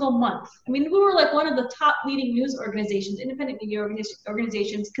single month. I mean, we were like one of the top leading news organizations, independent media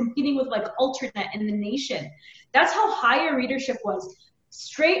organizations, competing with like Alternet in the nation. That's how high our readership was,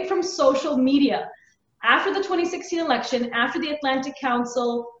 straight from social media. After the 2016 election, after the Atlantic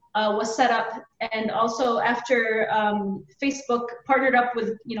Council was set up, and also after Facebook partnered up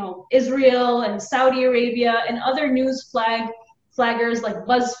with Israel and Saudi Arabia and other news flaggers like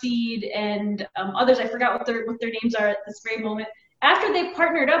BuzzFeed and others, I forgot what their names are at this very moment. After they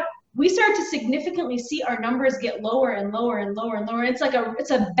partnered up, we started to significantly see our numbers get lower and lower and lower and lower. It's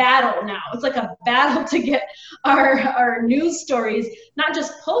a battle now. It's like a battle to get our news stories not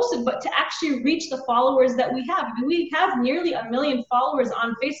just posted, but to actually reach the followers that we have. I mean, we have nearly 1 million followers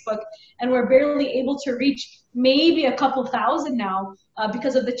on Facebook, and we're barely able to reach maybe a couple thousand now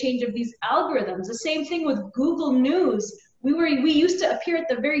because of the change of these algorithms. The same thing with Google News. We used to appear at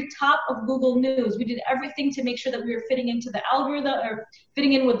the very top of Google News. We did everything to make sure that we were fitting into the algorithm or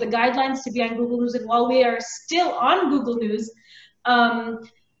fitting in with the guidelines to be on Google News. And while we are still on Google News, now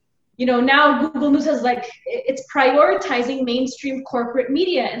Google News has it's prioritizing mainstream corporate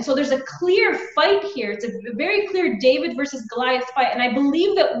media. And so there's a clear fight here. It's a very clear David versus Goliath fight. And I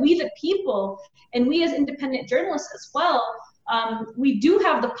believe that we, the people, and we as independent journalists as well, we do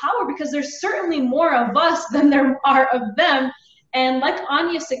have the power, because there's certainly more of us than there are of them. And like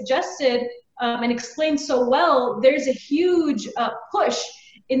Anya suggested and explained so well, there's a huge push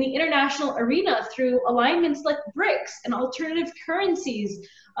in the international arena through alignments like BRICS and alternative currencies,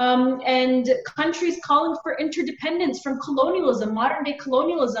 and countries calling for interdependence from colonialism, modern day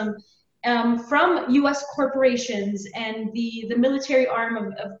colonialism, from US corporations and the military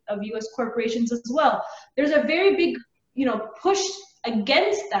arm of US corporations as well. There's a very big push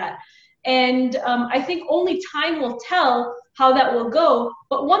against that. And I think only time will tell how that will go.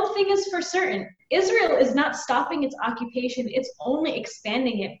 But one thing is for certain, Israel is not stopping its occupation, it's only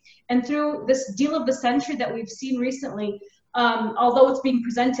expanding it. And through this deal of the century that we've seen recently, although it's being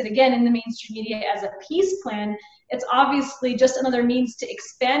presented again in the mainstream media as a peace plan, it's obviously just another means to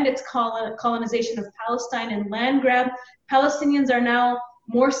expand its colonization of Palestine and land grab. Palestinians are now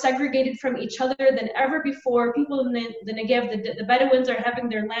more segregated from each other than ever before. People in the Negev, the Bedouins, are having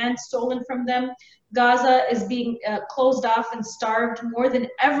their land stolen from them. Gaza is being closed off and starved more than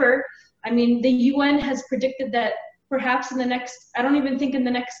ever. I mean, the UN has predicted that perhaps in the next, I don't even think in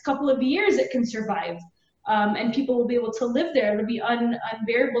the next couple of years it can survive. And people will be able to live there. It'll be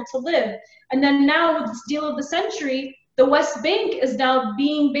unbearable to live. And then now with this deal of the century, the West Bank is now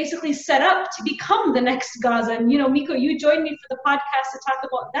being basically set up to become the next Gaza. And, Miko, you joined me for the podcast to talk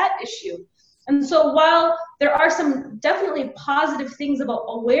about that issue. And so while there are some definitely positive things about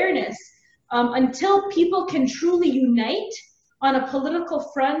awareness, until people can truly unite on a political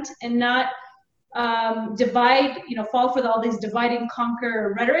front and not divide, fall for all these divide and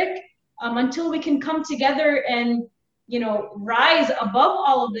conquer rhetoric, until we can come together and, you know, rise above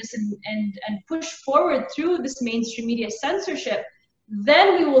all of this and push forward through this mainstream media censorship,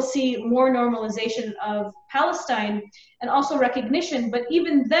 then we will see more normalization of Palestine and also recognition. But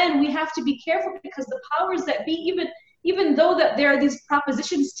even then, we have to be careful, because the powers that be, even though that there are these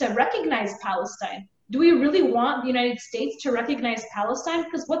propositions to recognize Palestine, do we really want the United States to recognize Palestine?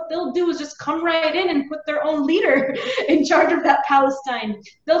 Because what they'll do is just come right in and put their own leader in charge of that Palestine.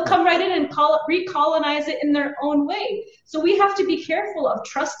 They'll come right in and recolonize it in their own way. So we have to be careful of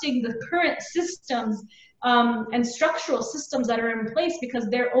trusting the current systems and structural systems that are in place, because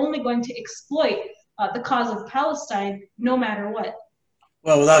they're only going to exploit the cause of Palestine no matter what.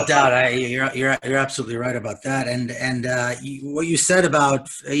 Well, without doubt, you're absolutely right about that. And what you said about,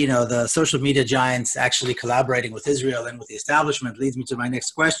 you know, the social media giants actually collaborating with Israel and with the establishment leads me to my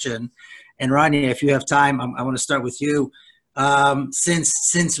next question. And Rania, if you have time, I want to start with you.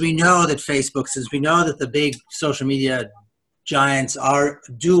 Since we know that Facebook, since we know that the big social media giants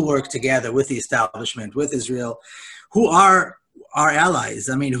do work together with the establishment, with Israel, who are our allies?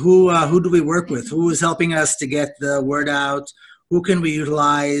 I mean, who do we work with? Who is helping us to get the word out? Who can we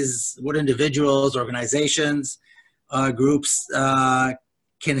utilize? What individuals, organizations, groups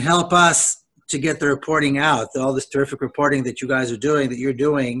can help us to get the reporting out? All this terrific reporting that you guys are doing, that you're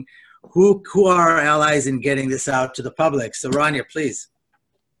doing. Who are our allies in getting this out to the public? So Rania, please.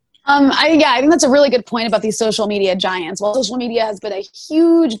 I think that's a really good point about these social media giants. While social media has been a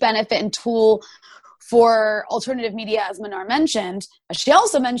huge benefit and tool for alternative media, as Manar mentioned, she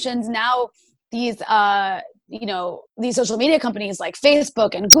also mentioned now these these social media companies like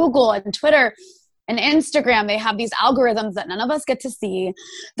Facebook and Google and Twitter and Instagram, they have these algorithms that none of us get to see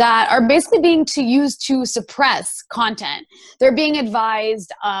that are basically being used to suppress content. They're being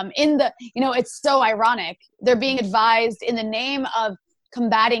advised it's so ironic. They're being advised in the name of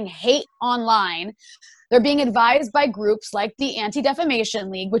combating hate online. They're being advised by groups like the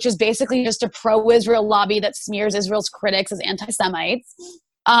Anti-Defamation League, which is basically just a pro-Israel lobby that smears Israel's critics as anti-Semites.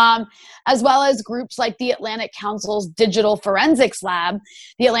 As well as groups like the Atlantic Council's Digital Forensics Lab.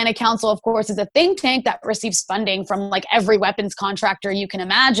 The Atlantic Council, of course, is a think tank that receives funding from like every weapons contractor you can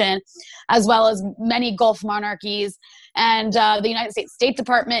imagine, as well as many Gulf monarchies and the United States State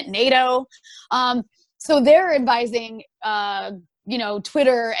Department, NATO. So they're advising,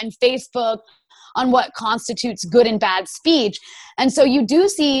 Twitter and Facebook on what constitutes good and bad speech. And so you do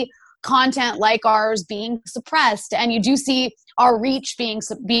see content like ours being suppressed, and you do see our reach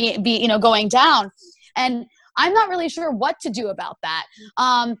going down. And I'm not really sure what to do about that.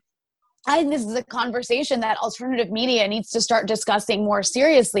 I think this is a conversation that alternative media needs to start discussing more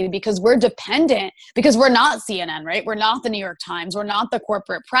seriously, because we're dependent, because we're not CNN, right? We're not the New York Times. We're not the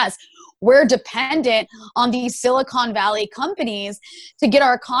corporate press. We're dependent on these Silicon Valley companies to get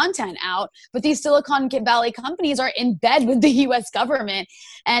our content out. But these Silicon Valley companies are in bed with the US government,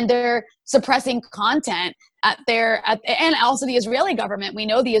 and they're suppressing content and also the Israeli government. We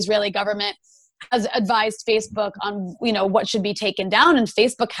know the Israeli government has advised Facebook on, what should be taken down, and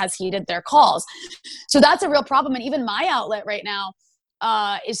Facebook has heeded their calls. So that's a real problem. And even my outlet right now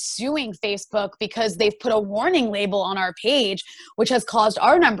is suing Facebook because they've put a warning label on our page, which has caused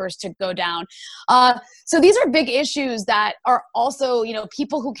our numbers to go down. So these are big issues that are also,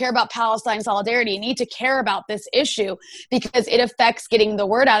 people who care about Palestine solidarity need to care about this issue, because it affects getting the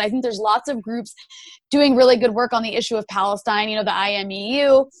word out. I think there's lots of groups doing really good work on the issue of Palestine. The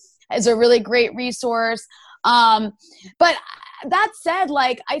IMEU is a really great resource. But that said,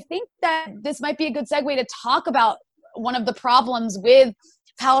 I think that this might be a good segue to talk about one of the problems with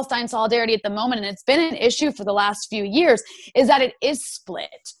Palestine solidarity at the moment, and it's been an issue for the last few years, is that it is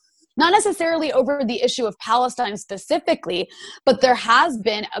split. Not necessarily over the issue of Palestine specifically, but there has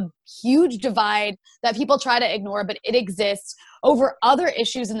been a huge divide that people try to ignore, but it exists over other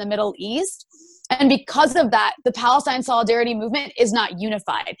issues in the Middle East. And because of that, the Palestine solidarity movement is not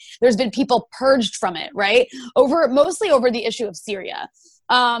unified. There's been people purged from it, right? Mostly over the issue of Syria.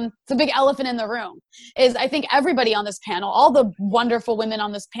 The big elephant in the room is, I think everybody on this panel, all the wonderful women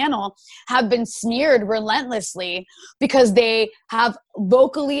on this panel, have been smeared relentlessly because they have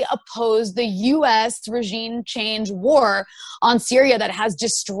vocally opposed the U.S. regime change war on Syria that has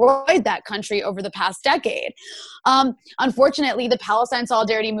destroyed that country over the past decade. Unfortunately, the Palestine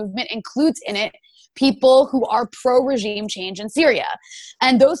solidarity movement includes in it people who are pro-regime change in Syria.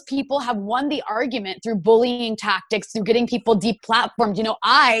 And those people have won the argument through bullying tactics, through getting people deplatformed.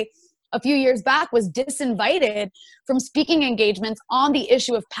 I a few years back was disinvited from speaking engagements on the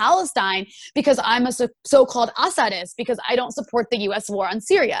issue of Palestine because I'm a so-called Assadist, because I don't support the US war on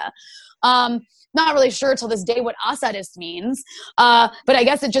Syria. Not really sure till this day what Assadist means, but I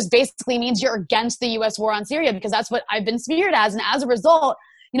guess it just basically means you're against the US war on Syria, because that's what I've been smeared as. And as a result,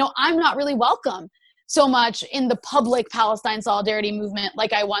 I'm not really welcome so much in the public Palestine solidarity movement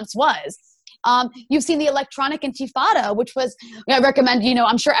like I once was. You've seen the electronic intifada, which was, I recommend,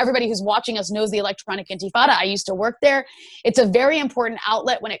 I'm sure everybody who's watching us knows the electronic intifada. I used to work there. It's a very important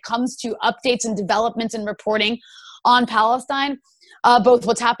outlet when it comes to updates and developments and reporting on Palestine, both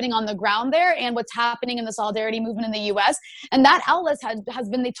what's happening on the ground there and what's happening in the solidarity movement in the US. And that outlet has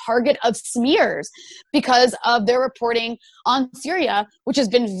been the target of smears because of their reporting on Syria, which has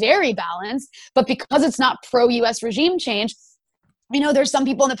been very balanced. But because it's not pro-US regime change, there's some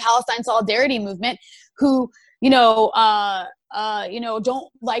people in the Palestine solidarity movement who, don't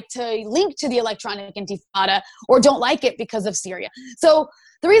like to link to the electronic intifada or don't like it because of Syria. So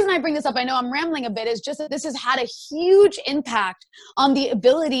the reason I bring this up, I know I'm rambling a bit, is just that this has had a huge impact on the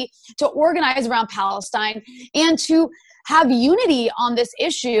ability to organize around Palestine and to have unity on this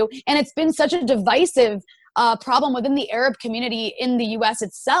issue. And it's been such a divisive problem within the Arab community in the US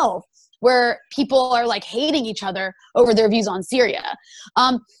itself, where people are like hating each other over their views on Syria.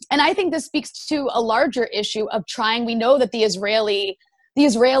 And I think this speaks to a larger issue of we know that the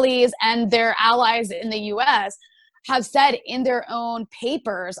Israelis and their allies in the US have said in their own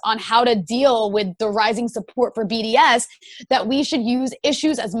papers on how to deal with the rising support for BDS that we should use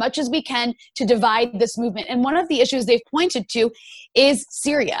issues as much as we can to divide this movement. And one of the issues they've pointed to is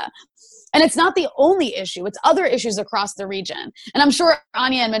Syria. And it's not the only issue, it's other issues across the region. And I'm sure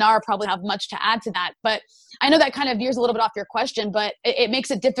Anya and Minar probably have much to add to that, but I know that kind of veers a little bit off your question, but it makes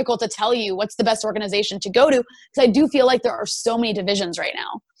it difficult to tell you what's the best organization to go to, because I do feel like there are so many divisions right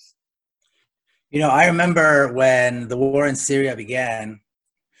now. I remember when the war in Syria began,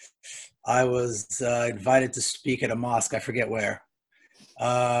 I was invited to speak at a mosque, I forget where.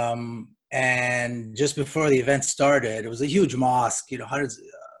 And just before the event started, it was a huge mosque, hundreds,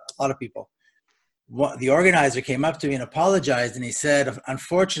 a lot of people. The organizer came up to me and apologized, and he said,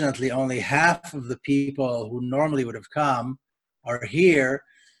 unfortunately, only half of the people who normally would have come are here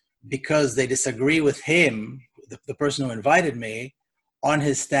because they disagree with him, the person who invited me, on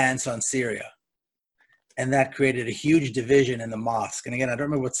his stance on Syria. And that created a huge division in the mosque. And again, I don't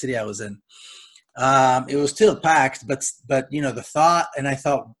remember what city I was in. It was still packed, but the thought, and I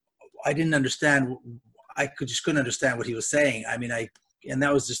thought, I didn't understand. Just couldn't understand what he was saying. And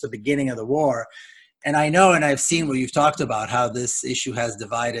that was just the beginning of the war. And I know, and I've seen what you've talked about, how this issue has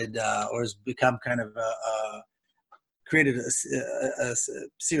divided or has become kind of created a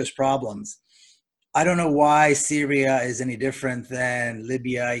serious problems. I don't know why Syria is any different than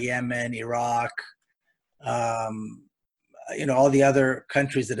Libya, Yemen, Iraq, all the other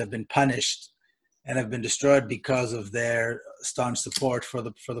countries that have been punished and have been destroyed because of their staunch support for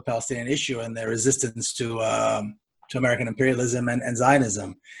the Palestinian issue and their resistance to American imperialism and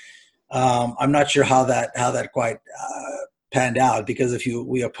Zionism. I'm not sure how that quite panned out, because if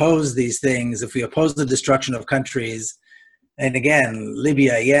we oppose these things, if we oppose the destruction of countries, and again,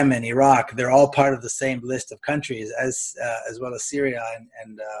 Libya, Yemen, Iraq, they're all part of the same list of countries as well as Syria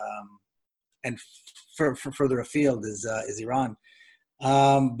and further afield is Iran.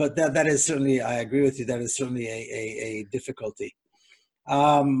 But that is certainly, I agree with you, that is certainly a difficulty.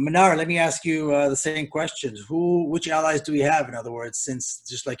 Minar, let me ask you the same questions. Which allies do we have, in other words, since,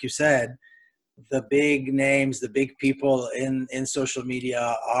 just like you said, the big names, the big people in social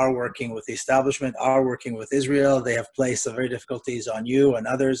media are working with the establishment, are working with Israel. They have placed some very difficulties on you and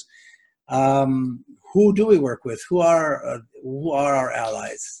others. Who do we work with? Who are our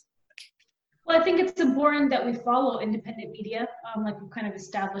allies? Well, I think it's important that we follow independent media, like we've kind of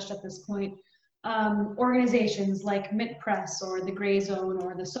established at this point. Organizations like Mint Press or the Gray Zone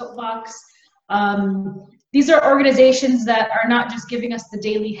or the Soapbox. These are organizations that are not just giving us the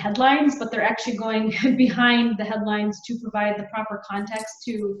daily headlines, but they're actually going behind the headlines to provide the proper context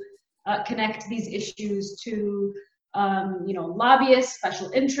to connect these issues to lobbyists, special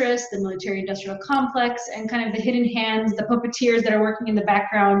interests, the military-industrial complex, and kind of the hidden hands, the puppeteers that are working in the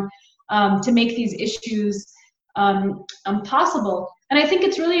background to make these issues possible. And I think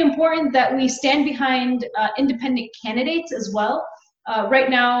it's really important that we stand behind independent candidates as well. Right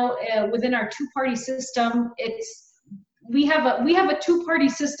now, within our two-party system, we have a two-party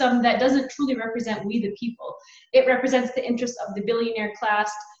system that doesn't truly represent we the people. It represents the interests of the billionaire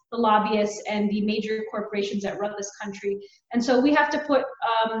class, lobbyists and the major corporations that run this country. And so we have to put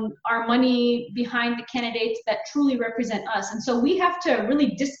our money behind the candidates that truly represent us. And so we have to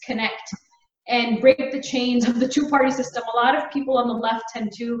really disconnect and break the chains of the two-party system. A lot of people on the left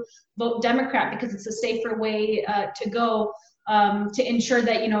tend to vote Democrat because it's a safer way to go, to ensure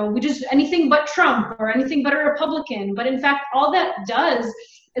that, you know, we just anything but Trump or anything but a Republican. But in fact, all that does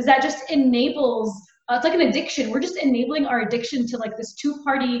is that just enables, it's like an addiction. We're just enabling our addiction to like this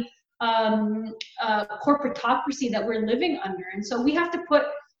two-party corporatocracy that we're living under. And so we have to put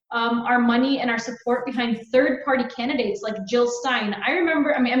our money and our support behind third-party candidates like Jill Stein. I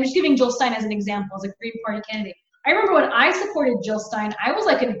remember, I mean, I'm just giving Jill Stein as an example, as a Green Party candidate. I remember when I supported Jill Stein, I was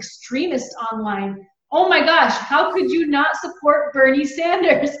like an extremist online. Oh my gosh, how could you not support Bernie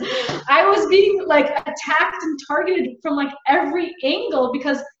Sanders? I was being like attacked and targeted from like every angle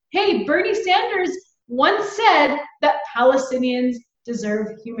because, hey, Bernie Sanders once said that Palestinians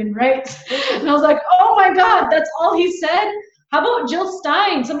deserve human rights. And I was like, oh my God, that's all he said? How about Jill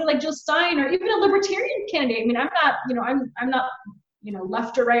Stein, somebody like Jill Stein, or even a libertarian candidate? I mean, I'm not, you know, I'm not, you know,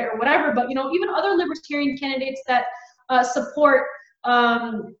 left or right or whatever, but, you know, even other libertarian candidates that support,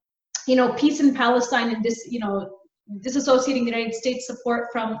 you know, peace in Palestine and disassociating the United States support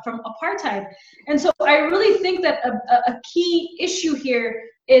from apartheid. And so I really think that a key issue here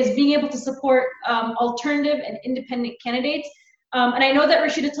is being able to support alternative and independent candidates. And I know that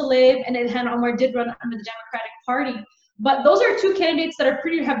Rashida Tlaib and Ilhan Omar did run under the Democratic Party, but those are two candidates that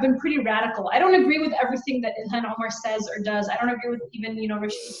have been pretty radical. I don't agree with everything that Ilhan Omar says or does. I don't agree with even, you know,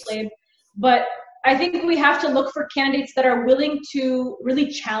 Rashida Tlaib, but I think we have to look for candidates that are willing to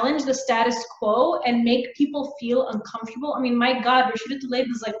really challenge the status quo and make people feel uncomfortable. I mean, my God, Rashida Tlaib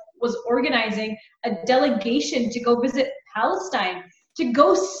was organizing a delegation to go visit Palestine, to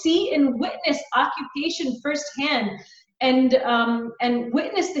go see and witness occupation firsthand, and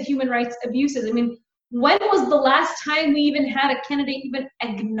witness the human rights abuses. I mean, when was the last time we even had a candidate even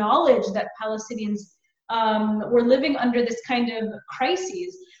acknowledge that Palestinians were living under this kind of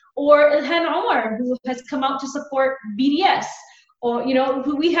crises? Or Ilhan Omar, who has come out to support BDS, or, you know,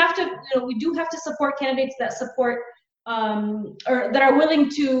 we do have to support candidates that support or that are willing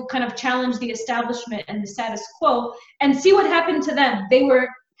to kind of challenge the establishment and the status quo, and see what happened to them. They were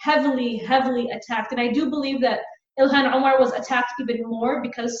heavily, heavily attacked. And I do believe that Ilhan Omar was attacked even more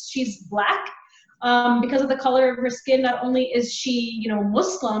because she's Black, because of the color of her skin. Not only is she, you know,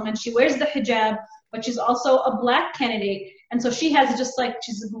 Muslim and she wears the hijab, but she's also a Black candidate. And so she has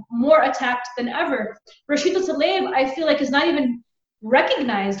she's more attacked than ever. Rashida Tlaib, I feel like, is not even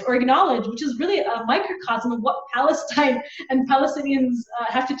recognized or acknowledged, which is really a microcosm of what Palestine and Palestinians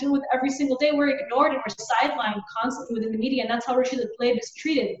have to deal with every single day. We're ignored and we're sidelined constantly within the media, and that's how Rashida Tlaib is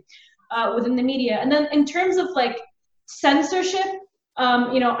treated within the media. And then in terms of like censorship,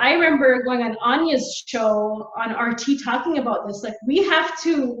 you know, I remember going on Anya's show on RT talking about this. Like, we have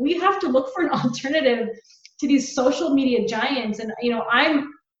to look for an alternative to these social media giants. And, you know, I'm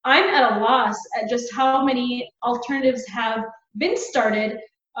at a loss at just how many alternatives have been started.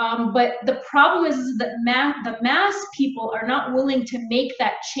 But the problem is that the mass people are not willing to make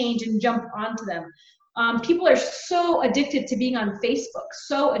that change and jump onto them. People are so addicted to being on Facebook,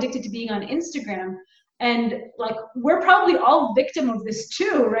 so addicted to being on Instagram. And like, we're probably all victim of this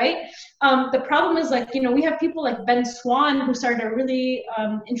too, right? The problem is, like, you know, we have people like Ben Swan, who started a really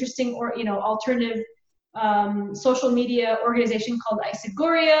interesting, or, you know, alternative social media organization called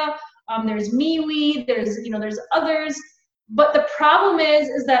Isagoria. There's MeWe, there's others. But the problem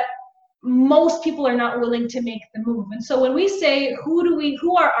is that most people are not willing to make the move. And so when we say,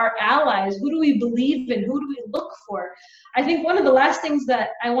 who are our allies? Who do we believe in? Who do we look for? I think one of the last things that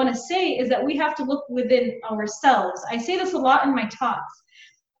I want to say is that we have to look within ourselves. I say this a lot in my talks.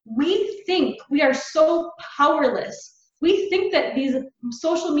 We think we are so powerless. We think that these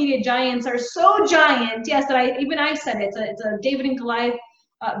social media giants are so giant. Yes, that I said it. It's a David and Goliath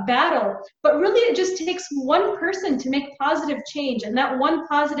battle. But really, it just takes one person to make positive change, and that one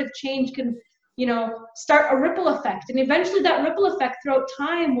positive change can, you know, start a ripple effect. And eventually, that ripple effect throughout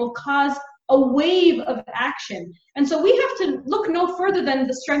time will cause a wave of action. And so we have to look no further than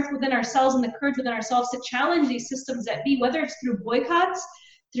the strength within ourselves and the courage within ourselves to challenge these systems that be, whether it's through boycotts,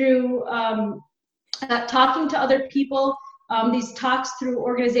 through talking to other people, these talks through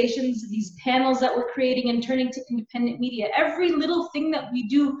organizations, these panels that we're creating and turning to independent media. Every little thing that we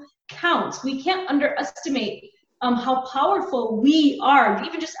do counts. We can't underestimate how powerful we are,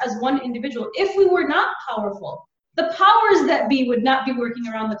 even just as one individual. If we were not powerful, the powers that be would not be working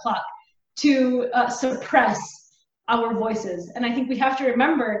around the clock to suppress our voices. And I think we have to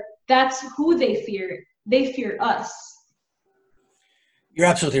remember that's who they fear. They fear us. You're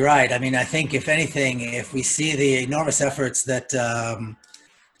absolutely right. I mean, I think if anything, if we see the enormous efforts that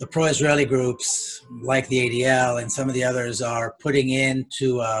the pro-Israeli groups like the ADL and some of the others are putting in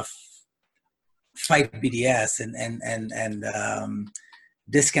to fight BDS and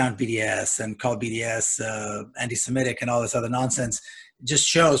discount BDS and call BDS anti-Semitic and all this other nonsense, just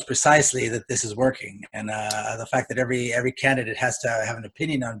shows precisely that this is working. And the fact that every candidate has to have an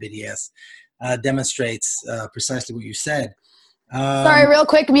opinion on BDS demonstrates precisely what you said. Sorry, real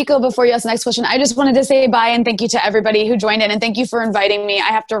quick, Miko, before you ask the next question, I just wanted to say bye and thank you to everybody who joined in, and thank you for inviting me. I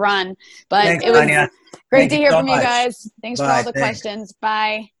have to run, but Thanks, it was Tanya. great to hear so from you much. guys. Thanks Bye, for all the thanks. questions.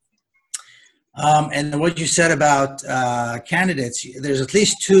 Bye. And what you said about candidates, there's at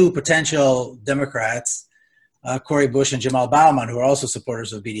least two potential Democrats, Cory Bush and Jamal Bauman, who are also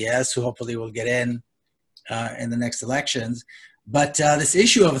supporters of BDS, who hopefully will get in the next elections. But this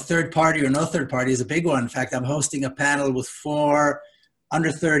issue of a third party or no third party is a big one. In fact, I'm hosting a panel with 4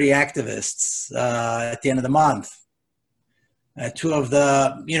 under 30 activists at the end of the month. 2 of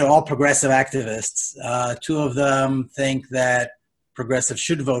the, all progressive activists. 2 of them think that progressives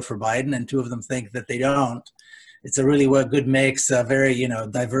should vote for Biden, and 2 of them think that they don't. It's a really good mix, a very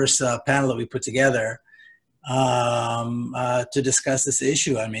diverse panel that we put together to discuss this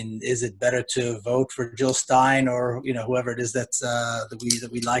issue. I mean, is it better to vote for Jill Stein or whoever it is that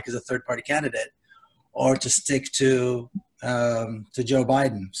we like as a third party candidate, or to stick to Joe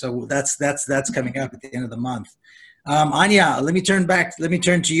Biden? So that's coming up at the end of the month. Anya, let me turn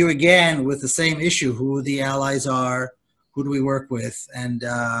to you again with the same issue: who the allies are, who do we work with, and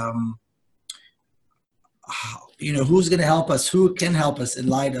who's going to help us, who can help us in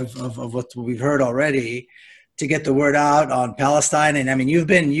light of what we've heard already, to get the word out on Palestine. And I mean,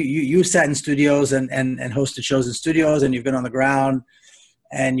 you sat in studios and hosted shows in studios, and you've been on the ground,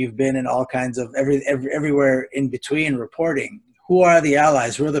 and you've been in all kinds of everywhere in between reporting. Who are the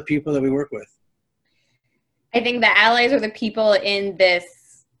allies? Who are the people that we work with? I think the allies are the people in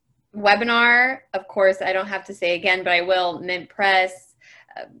this webinar. Of course, I don't have to say again, but I will. Mint Press,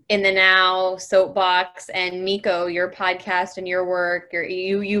 In the Now, Soapbox, and Miko, your podcast and your work.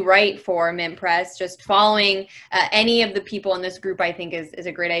 You write for Mint Press. Just following any of the people in this group, I think, is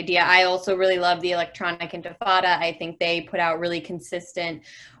a great idea. I also really love the Electronic Intifada. I think they put out really consistent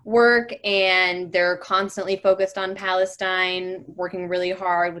work, and they're constantly focused on Palestine, working really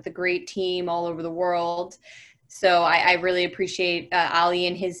hard with a great team all over the world. So I really appreciate Ali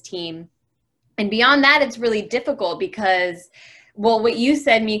and his team. And beyond that, it's really difficult because, well, what you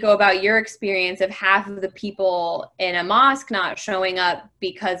said, Miko, about your experience of half of the people in a mosque not showing up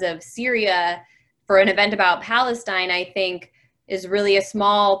because of Syria for an event about Palestine, I think is really a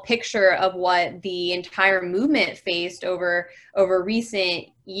small picture of what the entire movement faced over recent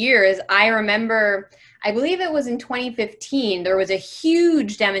years. I remember, I believe it was in 2015, there was a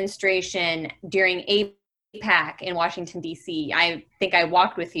huge demonstration during APAC in Washington, D.C. I think I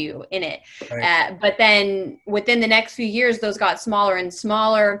walked with you in it. Right. But then within the next few years, those got smaller and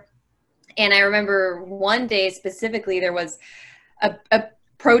smaller. And I remember one day specifically, there was a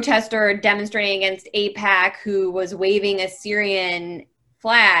protester demonstrating against APAC who was waving a Syrian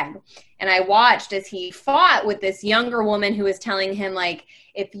flag. And I watched as he fought with this younger woman who was telling him, like,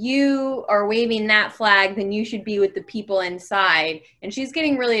 if you are waving that flag, then you should be with the people inside. And she's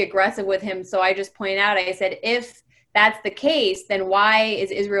getting really aggressive with him. So I just pointed out, I said, if that's the case, then why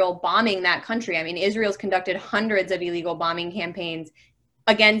is Israel bombing that country? I mean, Israel's conducted hundreds of illegal bombing campaigns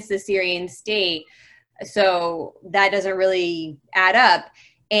against the Syrian state. So that doesn't really add up.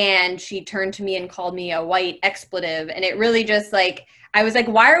 And she turned to me and called me a white expletive. And it really just I was like,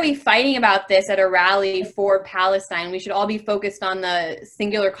 why are we fighting about this at a rally for Palestine? We should all be focused on the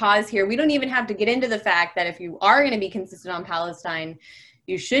singular cause here. We don't even have to get into the fact that if you are going to be consistent on Palestine,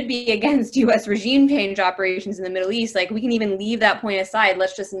 you should be against U.S. regime change operations in the Middle East. We can even leave that point aside.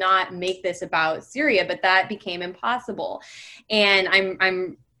 Let's just not make this about Syria. But that became impossible. And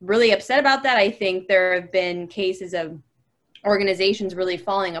I'm really upset about that. I think there have been cases of organizations really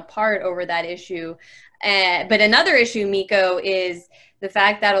falling apart over that issue. But another issue, Miko, is the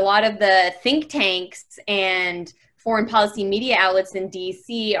fact that a lot of the think tanks and foreign policy media outlets in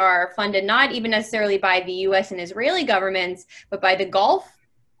DC are funded not even necessarily by the US and Israeli governments, but by the Gulf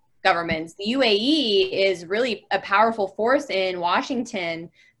governments. The UAE is really a powerful force in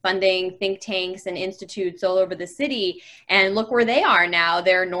Washington, funding think tanks and institutes all over the city. And look where they are now.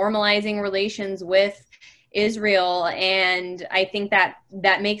 They're normalizing relations with Israel. And I think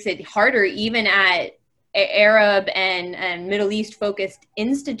that makes it harder even at Arab and Middle East focused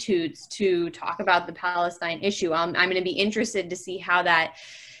institutes to talk about the Palestine issue. I'm going to be interested to see how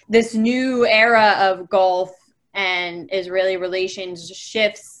this new era of Gulf and Israeli relations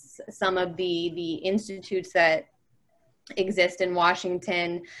shifts some of the institutes that exist in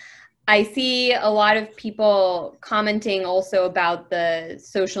Washington. I see a lot of people commenting also about the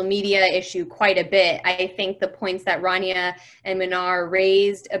social media issue quite a bit. I think the points that Rania and Manar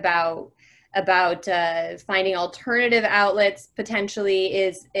raised about finding alternative outlets potentially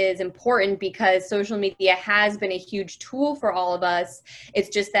is important, because social media has been a huge tool for all of us. It's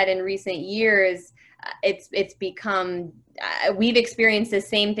just that in recent years, it's become, we've experienced the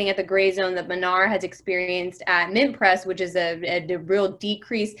same thing at the Gray Zone that Manar has experienced at Mint Press, which is a real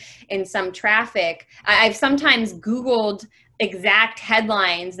decrease in some traffic. I've sometimes Googled exact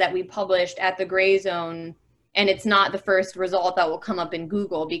headlines that we published at the Gray Zone, and it's not the first result that will come up in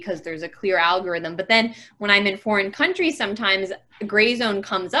Google because there's a clear algorithm. But then when I'm in foreign countries, sometimes Gray Zone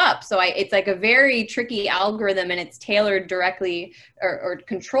comes up. So it's like a very tricky algorithm, and it's tailored directly or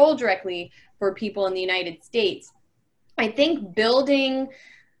controlled directly for people in the United States. I think building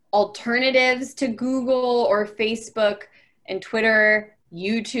alternatives to Google or Facebook and Twitter,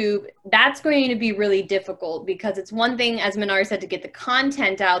 YouTube, that's going to be really difficult, because it's one thing, as Manar said, to get the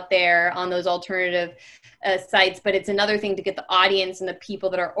content out there on those alternative sites, but it's another thing to get the audience and the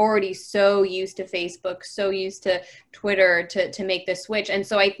people that are already so used to Facebook, so used to Twitter, to make the switch. And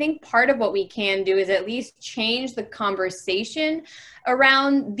so I think part of what we can do is at least change the conversation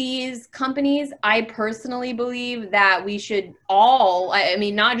around these companies. I personally believe that we should all, I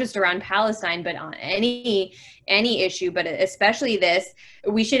mean, not just around Palestine, but on any issue, but especially this,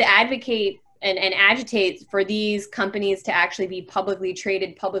 we should advocate and agitate for these companies to actually be publicly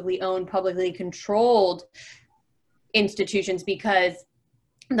traded, publicly owned, publicly controlled institutions, because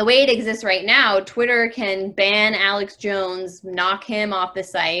the way it exists right now, Twitter can ban Alex Jones, knock him off the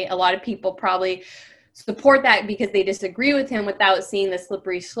site. A lot of people probably support that because they disagree with him, without seeing the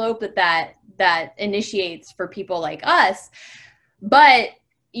slippery slope that initiates for people like us. But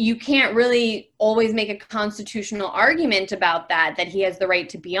you can't really always make a constitutional argument about that he has the right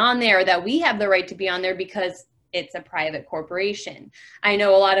to be on there, or that we have the right to be on there, because it's a private corporation. I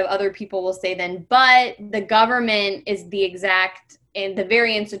know a lot of other people will say then, but the government is the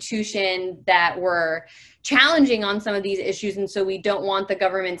very institution that we're challenging on some of these issues, and so we don't want the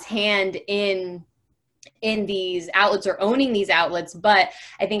government's hand in these outlets or owning these outlets. But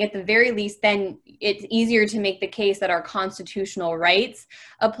I think at the very least, then it's easier to make the case that our constitutional rights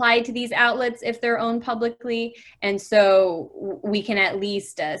apply to these outlets if they're owned publicly. And so we can at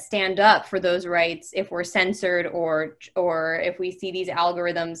least stand up for those rights if we're censored, or if we see these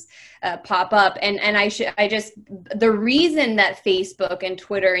algorithms pop up. And the reason that Facebook and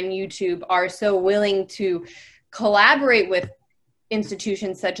Twitter and YouTube are so willing to collaborate with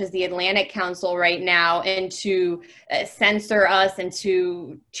institutions such as the Atlantic Council right now, and to censor us and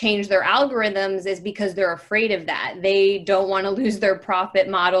to change their algorithms, is because they're afraid of that. They don't want to lose their profit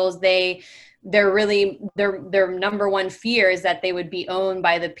models. Their number one fear is that they would be owned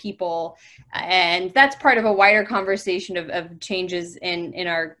by the people. And that's part of a wider conversation of changes in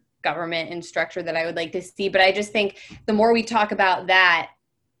our government and structure that I would like to see. But I just think the more we talk about that,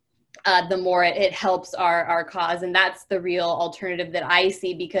 the more it helps our cause. And that's the real alternative that I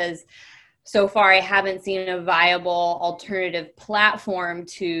see, because so far I haven't seen a viable alternative platform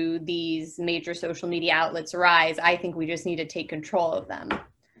to these major social media outlets rise. I think we just need to take control of them.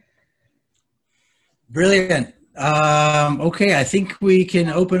 Brilliant. Okay, I think we can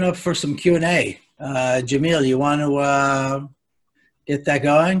open up for some Q&A. Jamil, you want to get that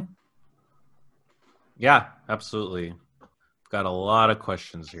going? Yeah, absolutely. Got a lot of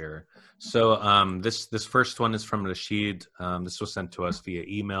questions here. So this first one is from Rashid. This was sent to us via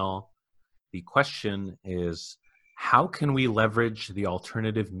email. The question is, how can we leverage the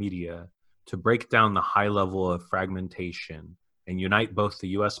alternative media to break down the high level of fragmentation and unite both the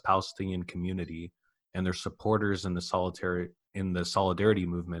U.S. Palestinian community and their supporters in the solidarity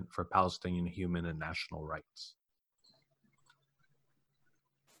movement for Palestinian human and national rights?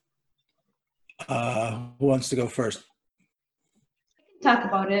 Who wants to go first? Talk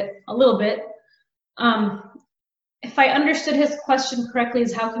about it a little bit. If I understood his question correctly,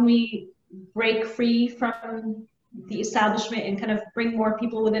 is how can we break free from the establishment and kind of bring more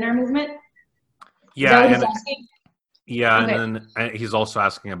people within our movement? Yeah, is that what he's asking? Yeah, Okay. and then he's also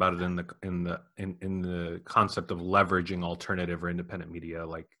asking about it in the concept of leveraging alternative or independent media,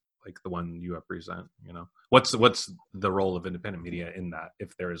 like the one you represent. You know, what's the role of independent media in that,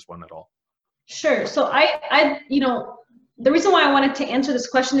 if there is one at all? Sure. So I the reason why I wanted to answer this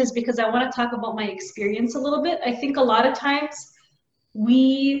question is because I want to talk about my experience a little bit. I think a lot of times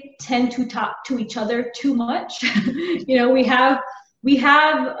we tend to talk to each other too much. We have We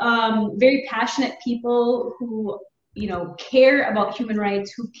have very passionate people who, you know, care about human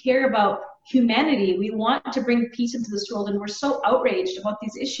rights, who care about humanity. We want to bring peace into this world, and we're so outraged about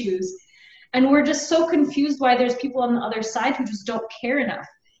these issues. And we're just so confused why there's people on the other side who just don't care enough.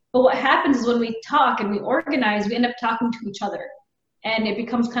 But what happens is when we talk and we organize, we end up talking to each other. And it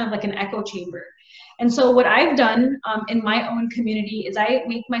becomes kind of like an echo chamber. And so what I've done in my own community is I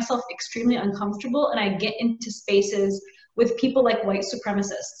make myself extremely uncomfortable, and I get into spaces with people like white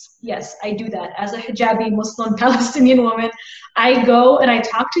supremacists. Yes, I do that. As a hijabi Muslim Palestinian woman, I go and I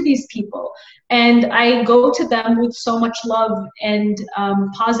talk to these people, and I go to them with so much love and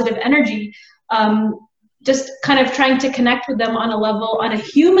positive energy, just kind of trying to connect with them on a level, on a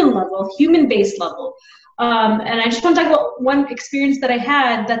human level, human-based level. And I just want to talk about one experience that I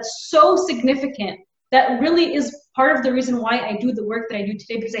had that's so significant, that really is part of the reason why I do the work that I do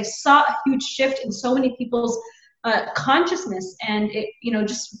today, because I saw a huge shift in so many people's consciousness, and it, you know,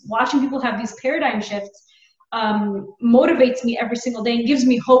 just watching people have these paradigm shifts motivates me every single day and gives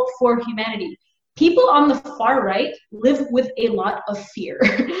me hope for humanity. People on the far right live with a lot of fear.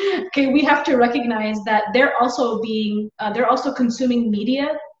 Okay, we have to recognize that they're also consuming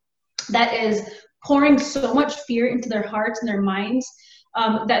media that is pouring so much fear into their hearts and their minds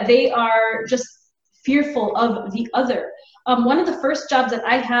that they are just fearful of the other. One of the first jobs that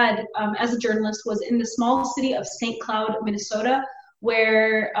I had as a journalist was in the small city of St. Cloud, Minnesota,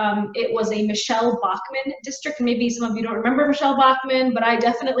 where it was a Michelle Bachmann district. Maybe some of you don't remember Michelle Bachmann, but I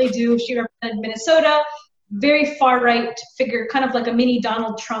definitely do. She represented Minnesota, very far right figure, kind of like a mini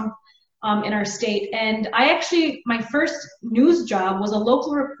Donald Trump in our state. And I actually, my first news job was a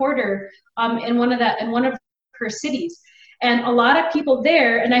local reporter in one of her cities. And a lot of people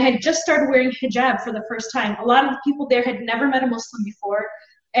there, and I had just started wearing hijab for the first time, a lot of the people there had never met a Muslim before,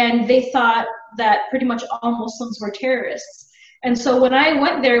 and they thought that pretty much all Muslims were terrorists. And so when I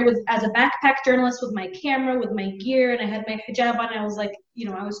went there as a backpack journalist with my camera, with my gear, and I had my hijab on, I was like, you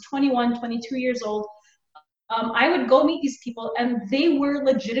know, I was 21, 22 years old. I would go meet these people, and they were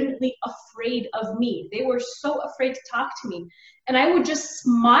legitimately afraid of me. They were so afraid to talk to me. And I would just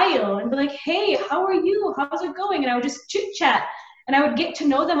smile and be like, hey, how are you? How's it going? And I would just chit chat, and I would get to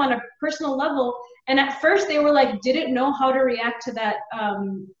know them on a personal level. And at first they were like, didn't know how to react to that,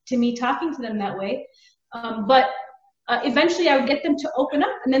 to me talking to them that way. But eventually I would get them to open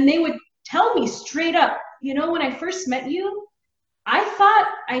up, and then they would tell me straight up, you know, when I first met you, I thought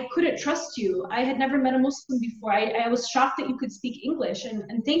I couldn't trust you. I had never met a Muslim before. I was shocked that you could speak English,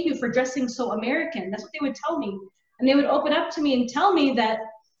 and thank you for dressing so American. That's what they would tell me. And they would open up to me and tell me that,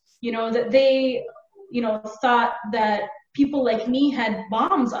 you know, that they, you know, thought that people like me had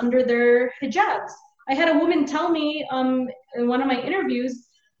bombs under their hijabs. I had a woman tell me in one of my interviews,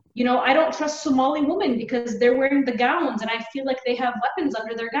 you know, I don't trust Somali women because they're wearing the gowns and I feel like they have weapons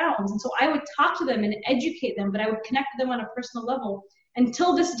under their gowns. And so I would talk to them and educate them, but I would connect with them on a personal level.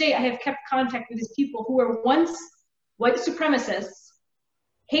 Until this day, I have kept contact with these people who were once white supremacists,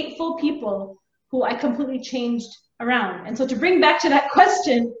 hateful people who I completely changed around. And so to bring back to that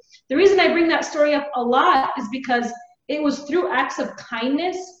question, the reason I bring that story up a lot is because it was through acts of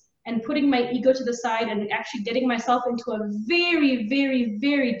kindness and putting my ego to the side and actually getting myself into a very, very,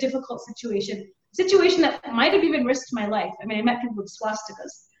 very difficult situation that might have even risked my life. I mean, I met people with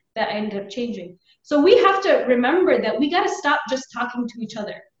swastikas that I ended up changing. So we have to remember that we got to stop just talking to each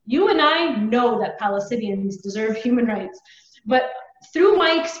other. You and I know that Palestinians deserve human rights, but through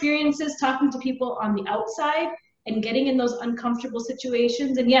my experiences talking to people on the outside and getting in those uncomfortable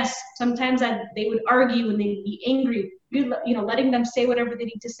situations, and yes, sometimes they would argue and they'd be angry, you know, letting them say whatever they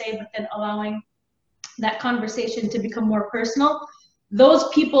need to say, but then allowing that conversation to become more personal, those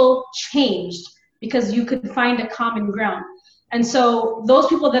people changed because you could find a common ground. And so those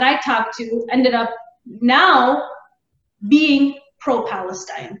people that I talked to ended up now being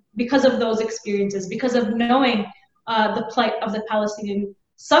pro-Palestine because of those experiences, because of knowing the plight of the Palestinian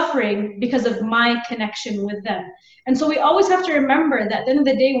suffering, because of my connection with them. And so we always have to remember that at the end of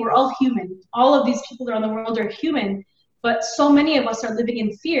the day, we're all human. All of these people around the world are human, but so many of us are living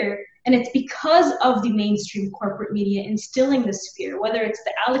in fear. And it's because of the mainstream corporate media instilling this fear, whether it's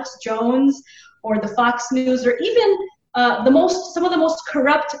the Alex Jones or the Fox News, or even some of the most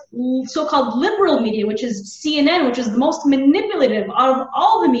corrupt so-called liberal media, which is CNN, which is the most manipulative out of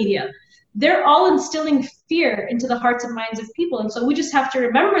all the media. They're all instilling fear into the hearts and minds of people. And so we just have to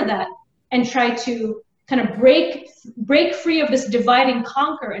remember that and try to kind of break free of this divide and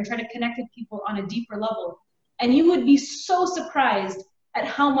conquer and try to connect with people on a deeper level. And you would be so surprised at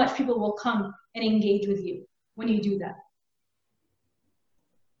how much people will come and engage with you when you do that.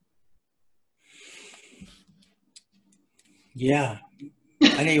 Yeah,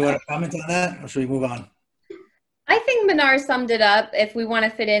 Any you want to comment on that, or should we move on? I think Manar summed it up. If we want to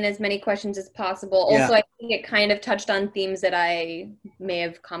fit in as many questions as possible. Yeah. Also, I think it kind of touched on themes that I may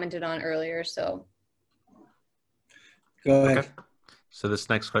have commented on earlier. So Go ahead. Okay. So this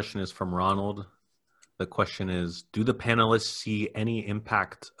next question is from Ronald. The question is, do the panelists see any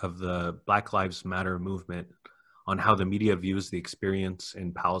impact of the Black Lives Matter movement on how the media views the experience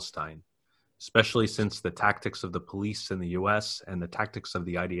in Palestine, especially since the tactics of the police in the US and the tactics of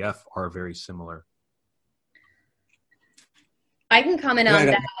the IDF are very similar? I can comment on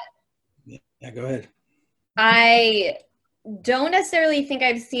that. Yeah, go ahead. I don't necessarily think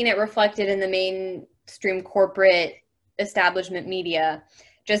I've seen it reflected in the mainstream corporate establishment media,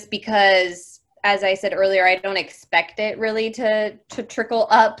 just because, as I said earlier, I don't expect it really to trickle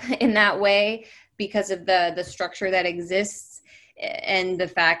up in that way because of the structure that exists and the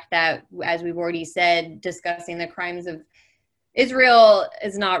fact that, as we've already said, discussing the crimes of Israel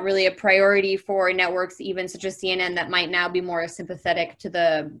is not really a priority for networks, even such as CNN, that might now be more sympathetic to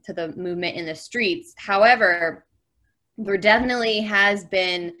the movement in the streets. However, there definitely has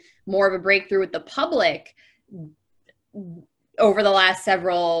been more of a breakthrough with the public over the last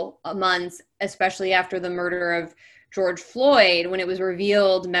several months, especially after the murder of George Floyd, when it was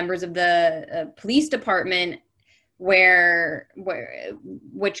revealed members of the police department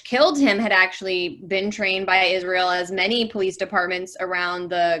which killed him had actually been trained by Israel, as many police departments around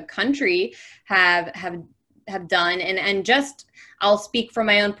the country have done. And just, I'll speak from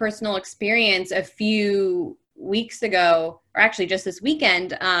my own personal experience. A few weeks ago, or actually just this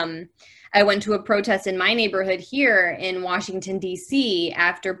weekend, I went to a protest in my neighborhood here in Washington, D.C.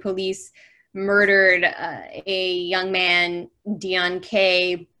 after police murdered a young man, Dion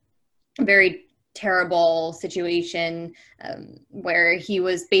K. Very terrible situation where he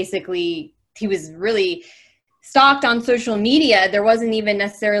was really stalked on social media. There wasn't even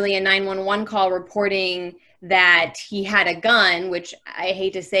necessarily a 911 call reporting that he had a gun, which I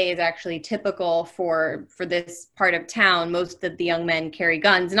hate to say is actually typical for this part of town. Most of the young men carry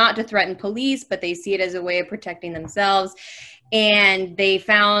guns, not to threaten police, but they see it as a way of protecting themselves. And they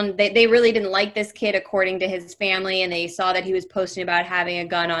found that they really didn't like this kid, according to his family, and they saw that he was posting about having a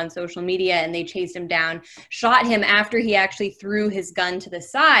gun on social media, and they chased him down, shot him after he actually threw his gun to the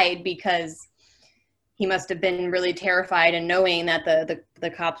side, because he must have been really terrified and knowing that the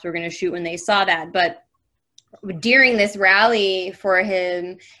cops were going to shoot when they saw that. But during this rally for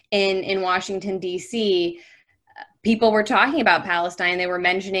him in Washington, D.C., people were talking about Palestine. They were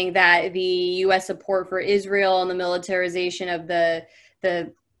mentioning that the U.S. support for Israel and the militarization of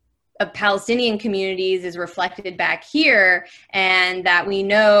of Palestinian communities is reflected back here, and that we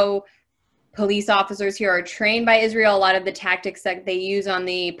know police officers here are trained by Israel. A lot of the tactics that they use on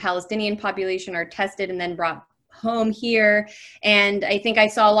the Palestinian population are tested and then brought home here. And I think I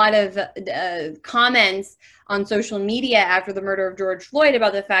saw a lot of comments on social media after the murder of George Floyd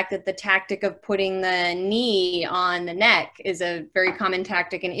about the fact that the tactic of putting the knee on the neck is a very common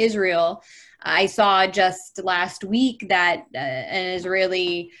tactic in Israel. I saw just last week that an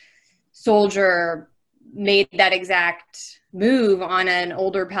Israeli soldier made that exact move on an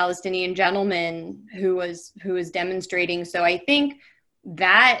older Palestinian gentleman who was demonstrating. So I think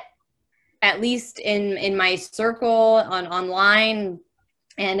that, at least in my circle online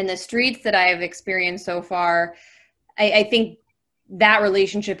and in the streets that I've experienced so far, I think that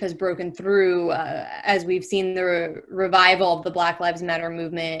relationship has broken through as we've seen the revival of the Black Lives Matter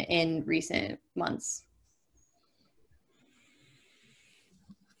movement in recent months.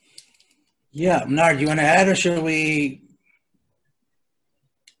 Yeah, Nard, you want to add, or should we?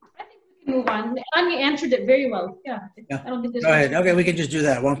 I think we can move on. Anya answered it very well. Yeah. I don't think there's. Go ahead. Okay, we can just do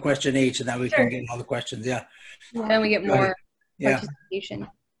that. One question each, and then we Sure. can get all the questions. Yeah. Then we get more Yeah. participation.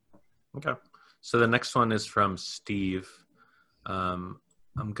 Okay. So the next one is from Steve. I'm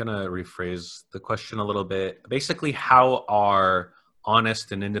going to rephrase the question a little bit. Basically, how are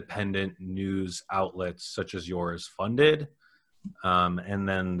honest and independent news outlets such as yours funded? And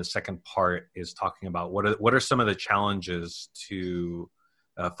then the second part is talking about what are some of the challenges to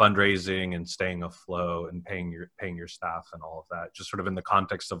fundraising and staying afloat and paying your staff and all of that, just sort of in the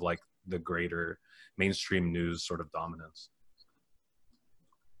context of like the greater mainstream news sort of dominance.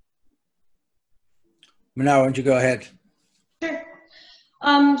 Now, why don't you go ahead? Sure.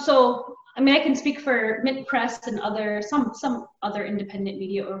 So, I mean, I can speak for Mint Press and some other independent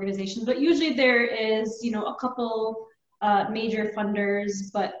media organizations, but usually there is, a couple major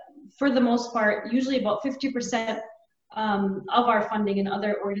funders, but for the most part, usually about 50% of our funding and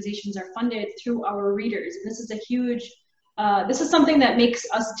other organizations are funded through our readers. And this is a huge this is something that makes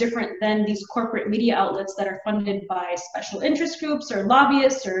us different than these corporate media outlets that are funded by special interest groups or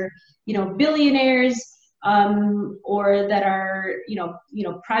lobbyists or, billionaires, or that are,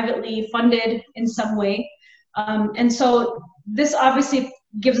 privately funded in some way. And so this obviously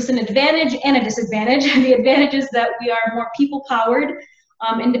gives us an advantage and a disadvantage. The advantage is that we are more people-powered.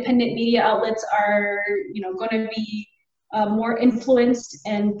 Independent media outlets are, going to be more influenced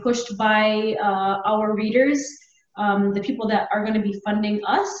and pushed by our readers, the people that are going to be funding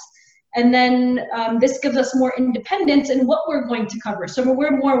us. And then this gives us more independence in what we're going to cover. So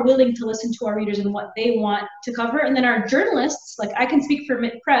we're more willing to listen to our readers and what they want to cover. And then our journalists, like I can speak for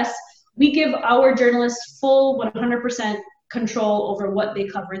Mint Press, we give our journalists full 100% control over what they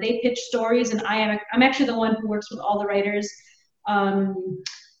cover. They pitch stories, and I'm actually the one who works with all the writers,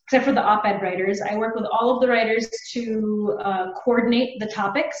 except for the op-ed writers. I work with all of the writers to coordinate the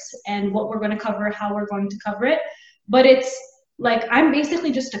topics and what we're going to cover, how we're going to cover it. But it's like I'm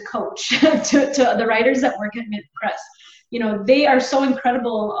basically just a coach to the writers that work at Mint Press. They are so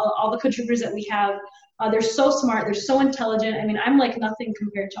incredible, all the contributors that we have. They're so smart, they're so intelligent. I mean, I'm like nothing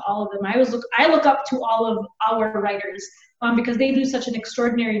compared to all of them. I look up to all of our writers because they do such an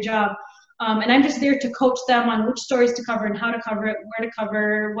extraordinary job. And I'm just there to coach them on which stories to cover and how to cover it, where to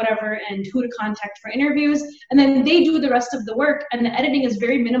cover, whatever, and who to contact for interviews. And then they do the rest of the work, and the editing is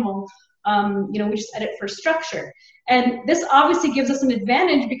very minimal. We just edit for structure. And this obviously gives us an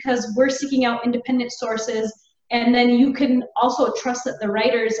advantage because we're seeking out independent sources, and then you can also trust that the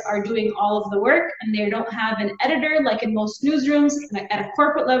writers are doing all of the work and they don't have an editor like in most newsrooms at a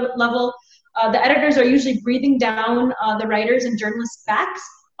corporate level. The editors are usually breathing down the writers and journalists' backs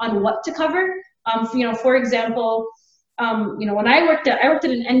on what to cover. For example, when I worked at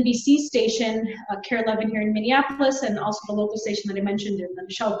an NBC station, KARE 11 here in Minneapolis, and also the local station that I mentioned in the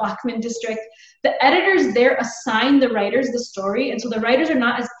Michelle Bachman district. The editors there assign the writers the story, and so the writers are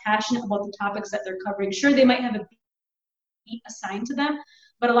not as passionate about the topics that they're covering. Sure, they might have a beat assigned to them,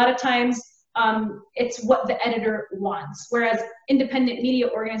 but a lot of times it's what the editor wants. Whereas independent media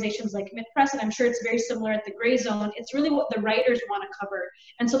organizations like Mint Press, and I'm sure it's very similar at the Gray Zone, it's really what the writers want to cover.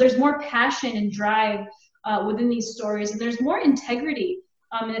 And so there's more passion and drive within these stories, and there's more integrity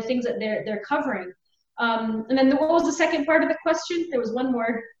in the things that they're covering. And then what was the second part of the question? There was one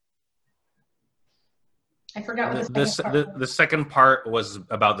more. I forgot what the second part was. The second part was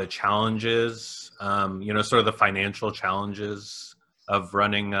about the challenges, sort of the financial challenges of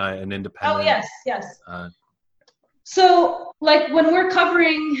running an independent. Oh, yes. So like when we're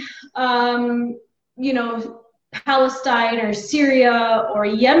covering, Palestine or Syria or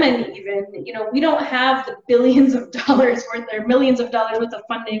Yemen even, we don't have the billions of dollars worth or millions of dollars worth of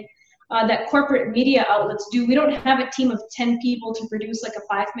funding that corporate media outlets do. We don't have a team of 10 people to produce like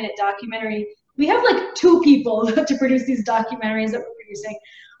a 5-minute documentary. We have like 2 people to produce these documentaries that we're producing.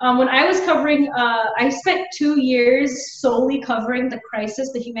 When I was covering, I spent 2 years solely covering the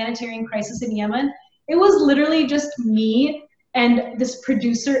humanitarian crisis in Yemen. It was literally just me and this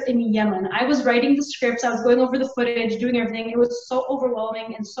producer in Yemen. I was writing the scripts, I was going over the footage, doing everything. It was so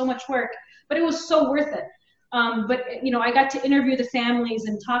overwhelming and so much work, but it was so worth it. But I got to interview the families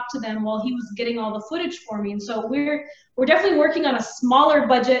and talk to them while he was getting all the footage for me. And so we're definitely working on a smaller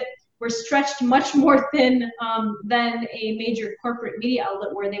budget. We're stretched much more thin than a major corporate media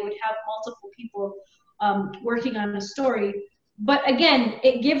outlet where they would have multiple people working on a story. But again,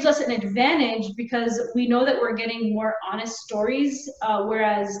 it gives us an advantage because we know that we're getting more honest stories,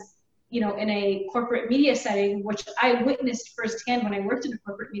 whereas, in a corporate media setting, which I witnessed firsthand when I worked in a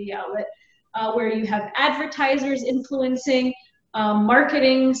corporate media outlet, where you have advertisers influencing,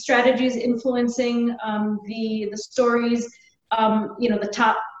 marketing strategies influencing the stories, the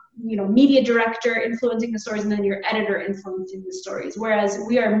top media director influencing the stories, and then your editor influencing the stories, whereas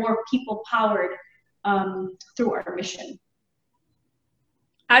we are more people powered through our mission.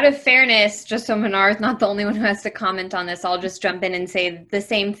 Out of fairness, just so Manar is not the only one who has to comment on this, I'll just jump in and say the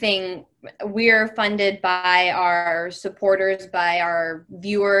same thing. We're funded by our supporters, by our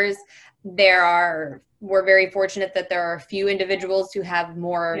viewers. We're very fortunate that there are a few individuals who have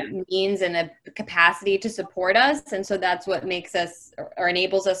more means and a capacity to support us. And so that's what makes us or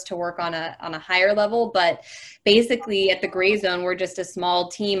enables us to work on a higher level. But basically at the Gray Zone, we're just a small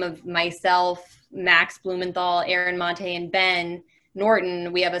team of myself, Max Blumenthal, Aaron Monte, and Ben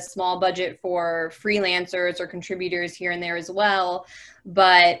Norton. We have a small budget for freelancers or contributors here and there as well.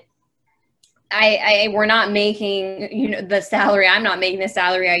 But we're not making, the salary. I'm not making the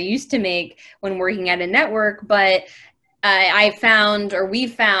salary I used to make when working at a network, but we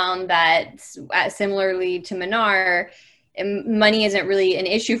found that similarly to Manar, money isn't really an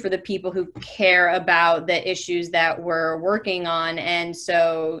issue for the people who care about the issues that we're working on. And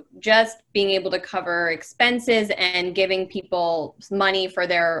so just being able to cover expenses and giving people money for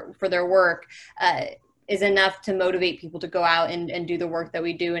their work is enough to motivate people to go out and do the work that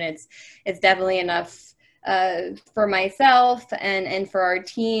we do. And it's definitely enough for myself and for our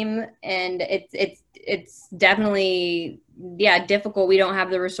team. And it's definitely, difficult. We don't have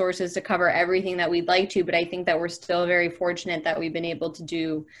the resources to cover everything that we'd like to, but I think that we're still very fortunate that we've been able to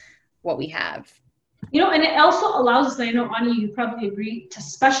do what we have. And it also allows us, and I know, Anya, you probably agree, to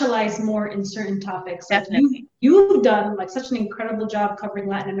specialize more in certain topics. Definitely. Like you've done like such an incredible job covering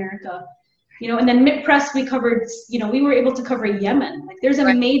Latin America, and then MIT-Press, we covered, we were able to cover Yemen. Like there's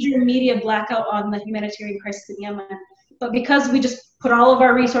a major media blackout on the humanitarian crisis in Yemen. But because we just put all of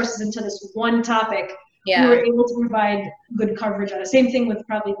our resources into this one topic, we were able to provide good coverage on it. Same thing with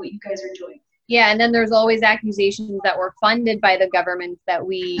probably what you guys are doing. Yeah, and then there's always accusations that we're funded by the governments that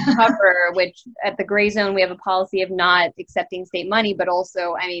we cover, which at the Gray Zone, we have a policy of not accepting state money, but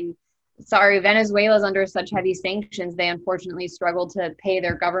also, Venezuela's under such heavy sanctions, they unfortunately struggle to pay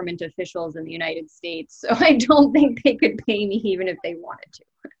their government officials in the United States. So I don't think they could pay me even if they wanted to.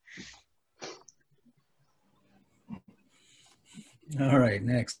 All right,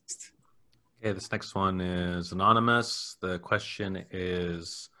 next. Okay, this next one is anonymous. The question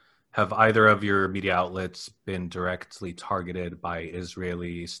is, have either of your media outlets been directly targeted by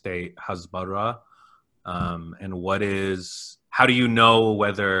Israeli state Hezbollah? And how do you know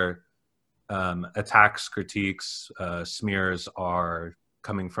whether attacks, critiques, smears are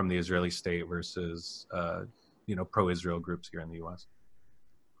coming from the Israeli state versus, pro-Israel groups here in the U.S.?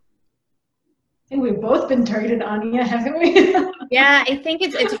 I think we've both been targeted, Anya, haven't we? Yeah, I think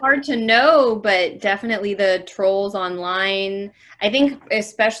it's hard to know, but definitely the trolls online. I think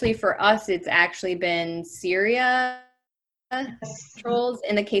especially for us, it's actually been Syria trolls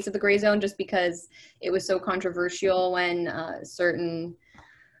in the case of the Gray Zone, just because it was so controversial when certain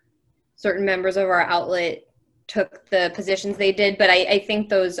members of our outlet took the positions they did. But I think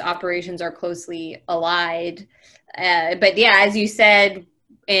those operations are closely allied. But yeah, as you said,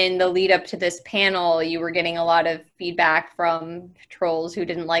 in the lead up to this panel, you were getting a lot of feedback from trolls who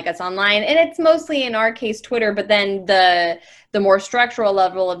didn't like us online. And it's mostly, in our case, Twitter. But then the more structural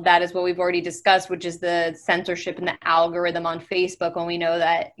level of that is what we've already discussed, which is the censorship and the algorithm on Facebook, when we know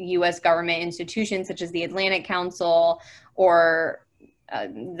that U.S. government institutions such as the Atlantic Council or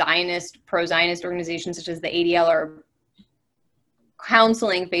pro-Zionist organizations such as the ADL are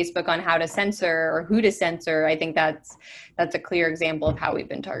counseling Facebook on how to censor or who to censor. I think that's a clear example of how we've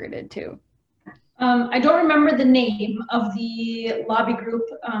been targeted too. I don't remember the name of the lobby group.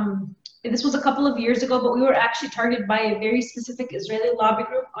 This was a couple of years ago, but we were actually targeted by a very specific Israeli lobby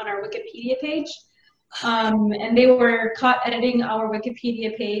group on our Wikipedia page. And they were caught editing our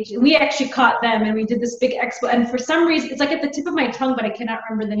Wikipedia page. And we actually caught them, and we did this big expo. And for some reason, it's like at the tip of my tongue, but I cannot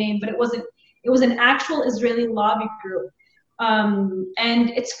remember the name. But it was an actual Israeli lobby group.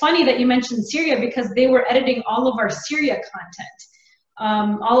 And it's funny that you mentioned Syria, because they were editing all of our Syria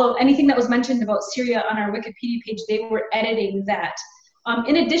content. Anything that was mentioned about Syria on our Wikipedia page, they were editing that.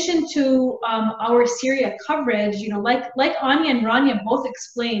 In addition to our Syria coverage, like Anya and Rania both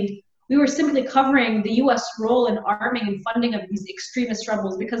explained, we were simply covering the U.S. role in arming and funding of these extremist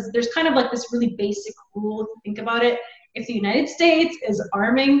rebels, because there's kind of like this really basic rule, if you think about it. If the United States is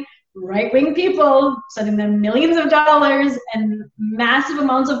arming right-wing people, sending them millions of dollars and massive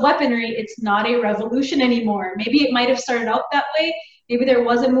amounts of weaponry, it's not a revolution anymore. Maybe it might have started out that way. Maybe there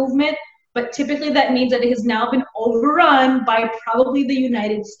was a movement, but typically that means that it has now been overrun by probably the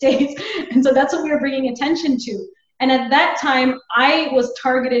United States. And so that's what we were bringing attention to. And at that time, I was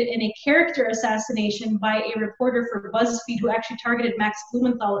targeted in a character assassination by a reporter for BuzzFeed who actually targeted Max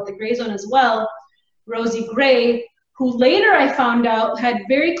Blumenthal at the Gray Zone as well, Rosie Gray, who later I found out had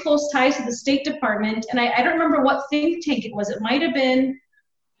very close ties to the State Department. And I don't remember what think tank it was. It might have been,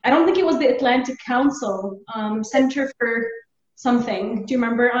 I don't think it was the Atlantic Council, Center for something. Do you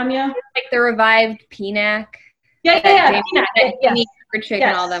remember, Anya? Like the revived PNAC. Yeah, PNAC. Yes. And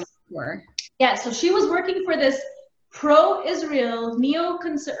all them were. Yeah, so she was working for this pro-Israel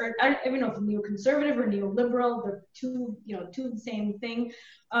neoconservative, I don't even know if neoconservative or neoliberal, they're two the same thing,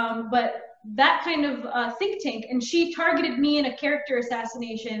 but that kind of think tank. And she targeted me in a character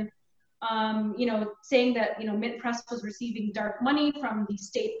assassination, saying that, MIT-Press was receiving dark money from the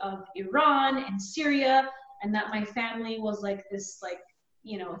state of Iran and Syria, and that my family was like this,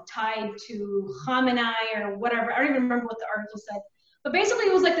 tied to Khamenei or whatever. I don't even remember what the article said. But basically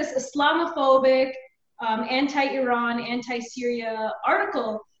it was like this Islamophobic, anti-Iran, anti-Syria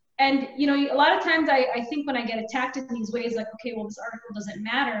article. And, you know, a lot of times I think when I get attacked in these ways, like, okay, well, this article doesn't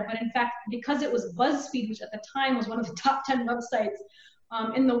matter. But in fact, because it was BuzzFeed, which at the time was one of the top 10 websites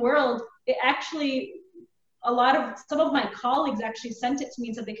in the world, it actually, some of my colleagues actually sent it to me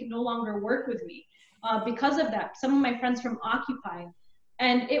and said they could no longer work with me because of that. Some of my friends from Occupy.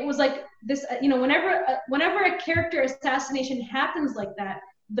 And it was like this, you know, whenever a character assassination happens like that,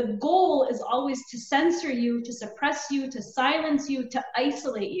 the goal is always to censor you, to suppress you, to silence you, to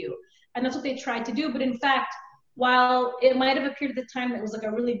isolate you. And that's what they tried to do. But in fact, while it might have appeared at the time that it was like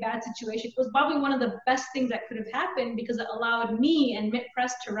a really bad situation, it was probably one of the best things that could have happened, because it allowed me and MIT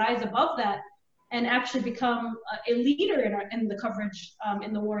Press to rise above that and actually become a leader in the coverage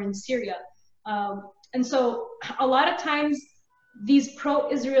in the war in Syria. And so a lot of times these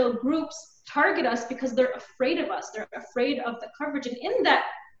pro-Israel groups target us because they're afraid of us. They're afraid of the coverage. And in that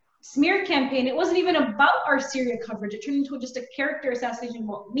smear campaign, it wasn't even about our Syria coverage. It turned into just a character assassination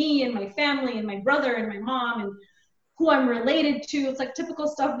about me and my family and my brother and my mom and who I'm related to. It's like typical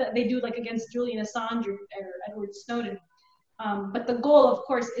stuff that they do like against Julian Assange or Edward Snowden. But the goal, of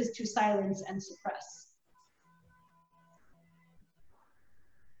course, is to silence and suppress.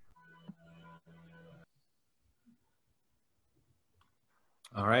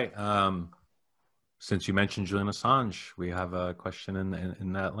 All right. Since you mentioned Julian Assange, we have a question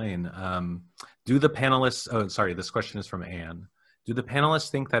in that lane. Do the panelists, oh, sorry, this question is from Anne. Do the panelists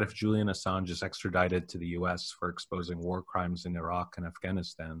think that if Julian Assange is extradited to the US for exposing war crimes in Iraq and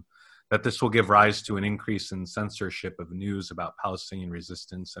Afghanistan, that this will give rise to an increase in censorship of news about Palestinian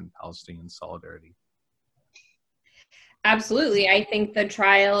resistance and Palestinian solidarity? Absolutely. I think the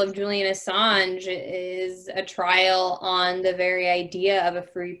trial of Julian Assange is a trial on the very idea of a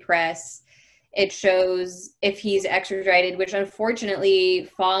free press. It shows if he's extradited, which unfortunately,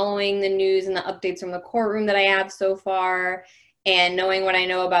 following the news and the updates from the courtroom that I have so far, and knowing what I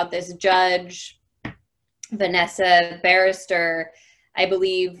know about this judge, Vanessa Barrister, I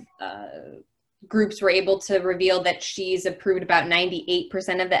believe groups were able to reveal that she's approved about 98%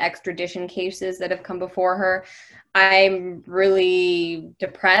 of the extradition cases that have come before her. I'm really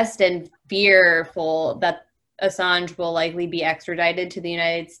depressed and fearful that Assange will likely be extradited to the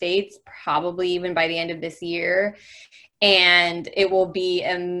United States, probably even by the end of this year. And it will be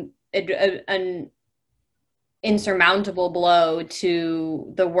an insurmountable blow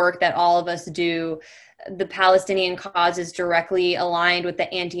to the work that all of us do. The Palestinian cause is directly aligned with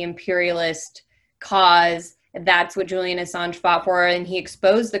the anti-imperialist cause. That's what Julian Assange fought for, and he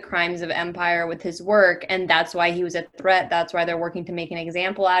exposed the crimes of empire with his work, and that's why he was a threat. That's why they're working to make an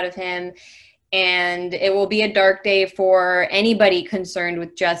example out of him. And it will be a dark day for anybody concerned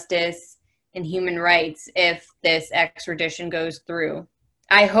with justice and human rights if this extradition goes through.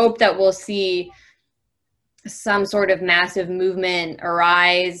 I hope that we'll see some sort of massive movement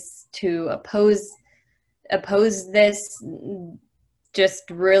arise to oppose this just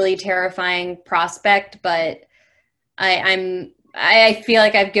really terrifying prospect. But I feel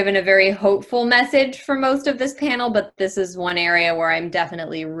like I've given a very hopeful message for most of this panel, but this is one area where I'm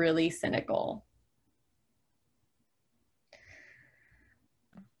definitely really cynical.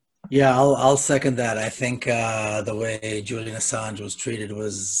 Yeah, I'll second that. I think the way Julian Assange was treated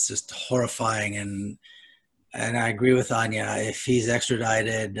was just horrifying, and I agree with Anya. If he's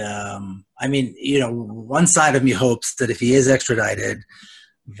extradited, I mean, you know, one side of me hopes that if he is extradited,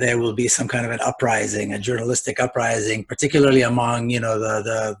 there will be some kind of an uprising, a journalistic uprising, particularly among, you know,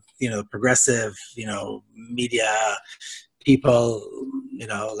 the progressive, you know, media people, you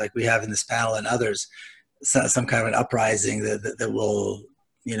know, like we have in this panel and others, some kind of an uprising that will,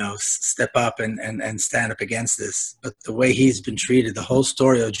 you know, step up and stand up against this. But the way he's been treated, the whole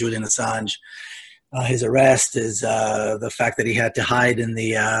story of Julian Assange, his arrest, is the fact that he had to hide in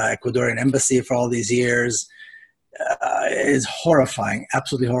the Ecuadorian embassy for all these years, is horrifying,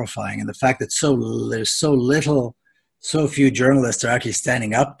 absolutely horrifying. And the fact that there's so few journalists are actually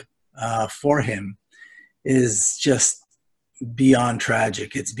standing up for him is just beyond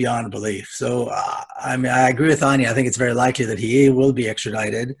tragic. It's beyond belief. So, I mean, I agree with Anya. I think it's very likely that he will be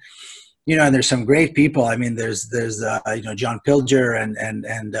extradited. You know, and there's some great people. I mean, there's you know, John Pilger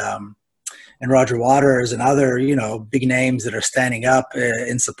and Roger Waters and other, you know, big names that are standing up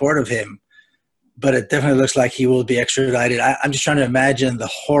in support of him. But it definitely looks like he will be extradited. I'm just trying to imagine the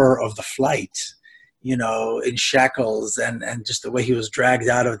horror of the flight, you know, in shackles and just the way he was dragged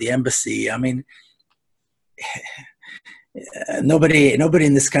out of the embassy. I mean, nobody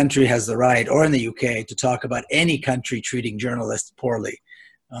in this country has the right, or in the UK, to talk about any country treating journalists poorly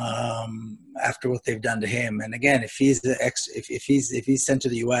after what they've done to him. And again, if he's sent to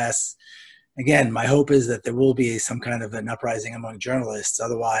the US, again, my hope is that there will be some kind of an uprising among journalists.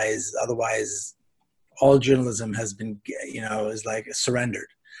 Otherwise, all journalism has been, is like surrendered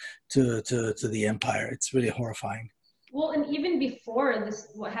to the empire. It's really horrifying. Well, and even before this,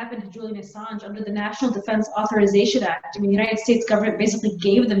 what happened to Julian Assange under the National Defense Authorization Act, I mean, the United States government basically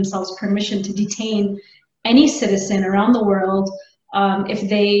gave themselves permission to detain any citizen around the world if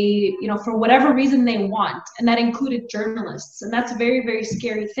they, for whatever reason they want, and that included journalists. And that's a very, very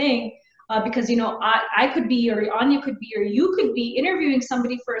scary thing because, I could be, or Anya could be, or you could be interviewing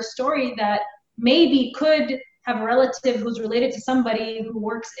somebody for a story that maybe could have a relative who's related to somebody who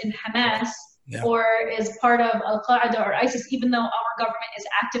works in Hamas. Yeah. Or is part of Al-Qaeda or ISIS, even though our government is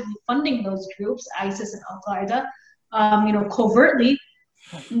actively funding those groups, ISIS and Al-Qaeda, covertly,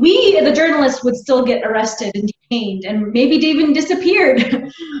 we, the journalists, would still get arrested and detained, and maybe they even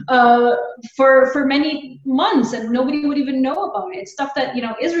disappeared for many months, and nobody would even know about it. It's stuff that,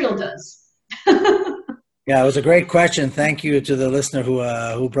 Israel does. Yeah, it was a great question. Thank you to the listener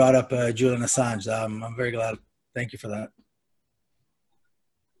who brought up Julian Assange. I'm very glad. Thank you for that.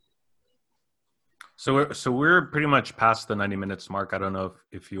 So we're pretty much past the 90 minutes mark. I don't know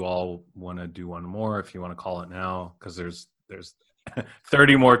if you all want to do one more, if you want to call it now, because there's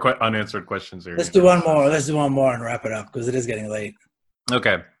 30 more unanswered questions here. Let's do one more. Let's do one more and wrap it up because it is getting late.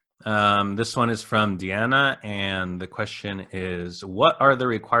 Okay. This one is from Deanna, and the question is, what are the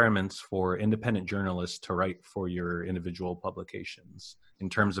requirements for independent journalists to write for your individual publications in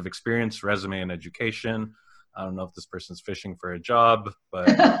terms of experience, resume, and education? I don't know if this person's fishing for a job,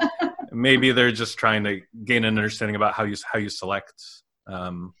 but maybe they're just trying to gain an understanding about how you select,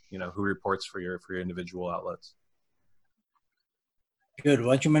 who reports for your individual outlets. Good.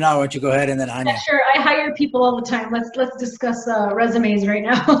 Why don't you go ahead and then Anya? Yeah, sure. I hire people all the time. Let's discuss resumes right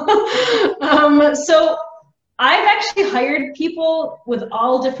now. So I've actually hired people with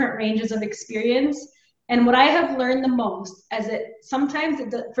all different ranges of experience. And what I have learned the most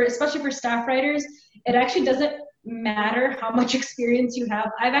especially for staff writers, it actually doesn't matter how much experience you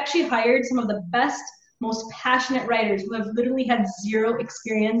have. I've actually hired some of the best, most passionate writers who have literally had zero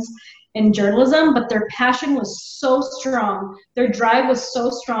experience in journalism, but their passion was so strong, their drive was so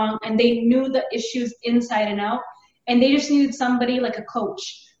strong, and they knew the issues inside and out, and they just needed somebody like a coach,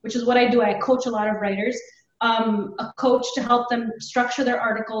 which is what I do. I coach a lot of writers, a coach to help them structure their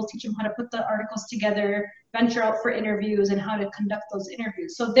articles, teach them how to put the articles together, venture out for interviews, and how to conduct those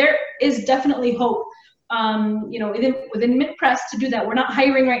interviews. So there is definitely hope, within Mint Press to do that. We're not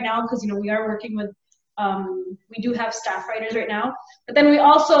hiring right now because, we are working with, we do have staff writers right now, but then we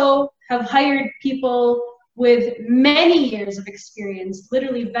also have hired people with many years of experience,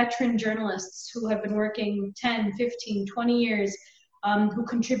 literally veteran journalists who have been working 10, 15, 20 years, who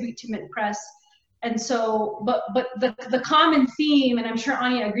contribute to Mint Press. And so, but the common theme, and I'm sure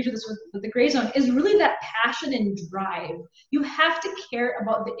Anya agrees with this with the Gray Zone, is really that passion and drive. You have to care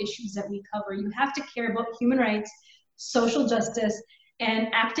about the issues that we cover. You have to care about human rights, social justice, and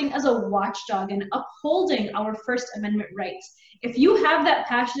acting as a watchdog and upholding our First Amendment rights. If you have that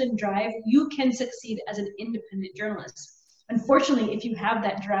passion and drive, you can succeed as an independent journalist. Unfortunately, if you have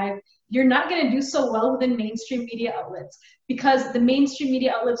that drive, you're not going to do so well within mainstream media outlets because the mainstream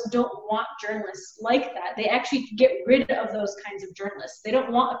media outlets don't want journalists like that. They actually get rid of those kinds of journalists. They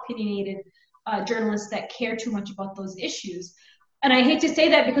don't want opinionated journalists that care too much about those issues. And I hate to say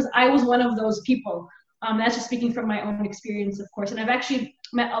that because I was one of those people. That's just speaking from my own experience, of course. And I've actually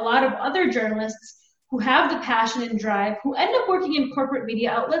met a lot of other journalists who have the passion and drive, who end up working in corporate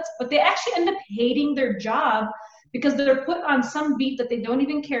media outlets, but they actually end up hating their job because they're put on some beat that they don't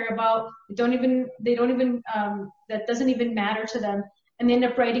even care about, that doesn't even matter to them, and they end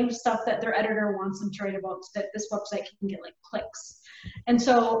up writing stuff that their editor wants them to write about so that this website can get like clicks. And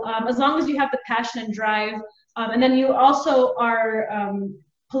so as long as you have the passion and drive, and then you also are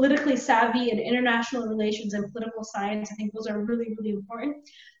politically savvy in international relations and political science, I think those are really, really important.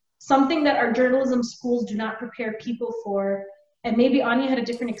 Something that our journalism schools do not prepare people for, and maybe Anya had a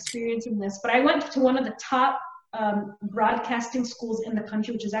different experience in this, but I went to one of the top broadcasting schools in the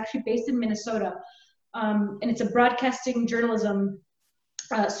country, which is actually based in Minnesota. And it's a broadcasting journalism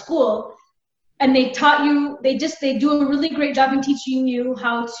school. And they taught you, they do a really great job in teaching you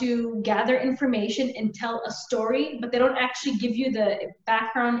how to gather information and tell a story, but they don't actually give you the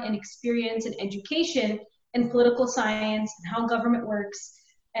background and experience and education in political science and how government works,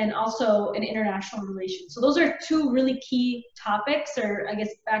 and also in international relations. So those are two really key topics, or I guess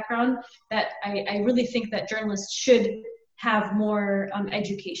background, that I really think that journalists should have more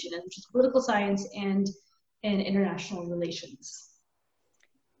education in, which is political science and international relations.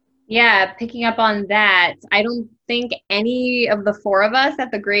 Yeah, picking up on that, I don't think any of the four of us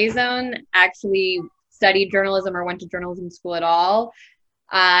at the Gray Zone actually studied journalism or went to journalism school at all.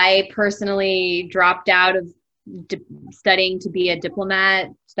 I personally dropped out of studying to be a diplomat,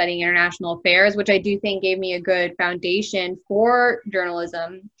 studying international affairs, which I do think gave me a good foundation for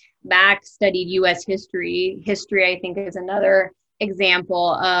journalism. Mac studied US history. History, I think, is another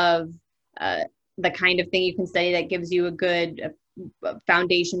example of the kind of thing you can study that gives you a good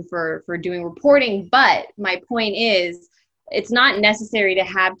foundation for doing reporting. But my point is, it's not necessary to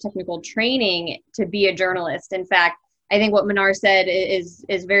have technical training to be a journalist. In fact, I think what Manar said is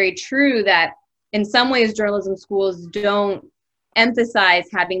very true, that in some ways journalism schools don't emphasize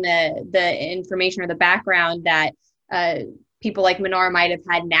having the information or the background that people like Manar might have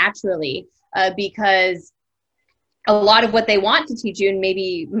had naturally, because a lot of what they want to teach you, and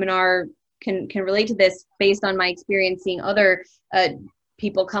maybe Manar can relate to this based on my experience seeing other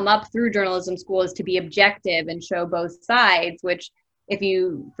people come up through journalism school, is to be objective and show both sides, which if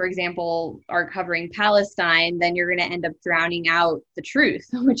you, for example, are covering Palestine, then you're going to end up drowning out the truth,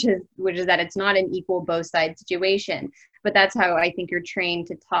 which is that it's not an equal both sides situation. But that's how I think you're trained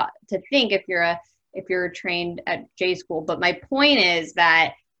to think if you're trained at J school. But my point is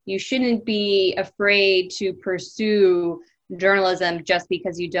that you shouldn't be afraid to pursue journalism just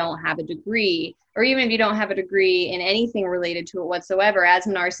because you don't have a degree, or even if you don't have a degree in anything related to it whatsoever. As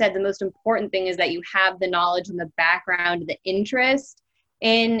Manar said, the most important thing is that you have the knowledge and the background, the interest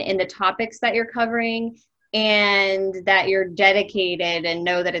in the topics that you're covering, and that you're dedicated and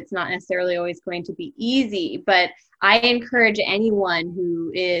know that it's not necessarily always going to be easy. But I encourage anyone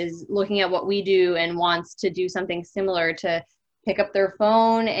who is looking at what we do and wants to do something similar to pick up their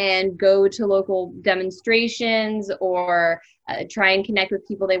phone and go to local demonstrations, or try and connect with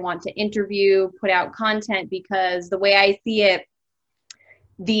people they want to interview, put out content, because the way I see it,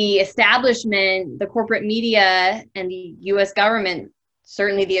 the establishment, the corporate media, and the US government,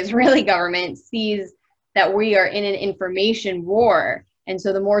 certainly the Israeli government, sees that we are in an information war. And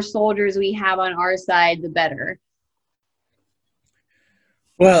so the more soldiers we have on our side, the better.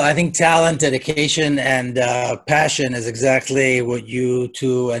 Well, I think talent, dedication, and passion is exactly what you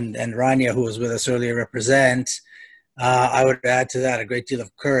two and Rania, who was with us earlier, represent. I would add to that a great deal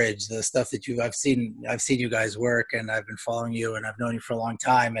of courage. The stuff that I've seen you guys work, and I've been following you, and I've known you for a long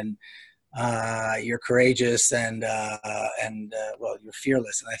time, and you're courageous and well, you're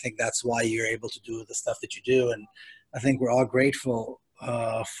fearless, and I think that's why you're able to do the stuff that you do, and I think we're all grateful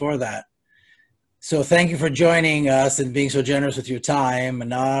for that. So thank you for joining us and being so generous with your time,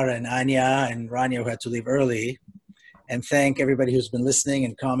 Manar and Anya and Rania, who had to leave early. And thank everybody who's been listening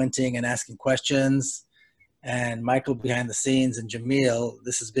and commenting and asking questions. And Michael behind the scenes, and Jamil.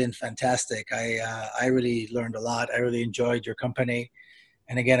 This has been fantastic. I really learned a lot. I really enjoyed your company.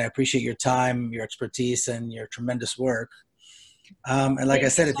 And again, I appreciate your time, your expertise, and your tremendous work. And like I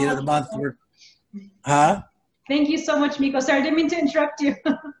said, at the end of the month, huh? Thank you so much, Miko. Sorry, I didn't mean to interrupt you.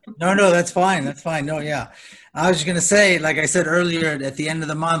 No, that's fine. That's fine. No, yeah. I was just going to say, like I said earlier, at the end of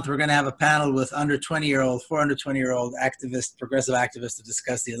the month, we're going to have a panel with 420-year-old activists, progressive activists, to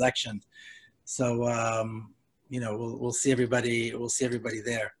discuss the election. So, we'll see everybody. We'll see everybody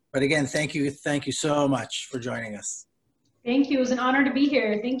there. But again, thank you so much for joining us. Thank you. It was an honor to be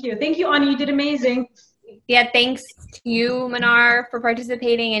here. Thank you. Thank you, Anya. You did amazing. Yeah, thanks to you, Manar, for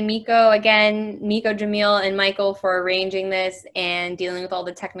participating, and Miko, Jamil, and Michael for arranging this and dealing with all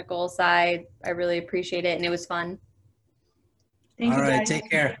the technical side. I really appreciate it, and it was fun. Thank you, all right, guys.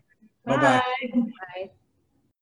 take care. Bye. Bye-bye. Bye.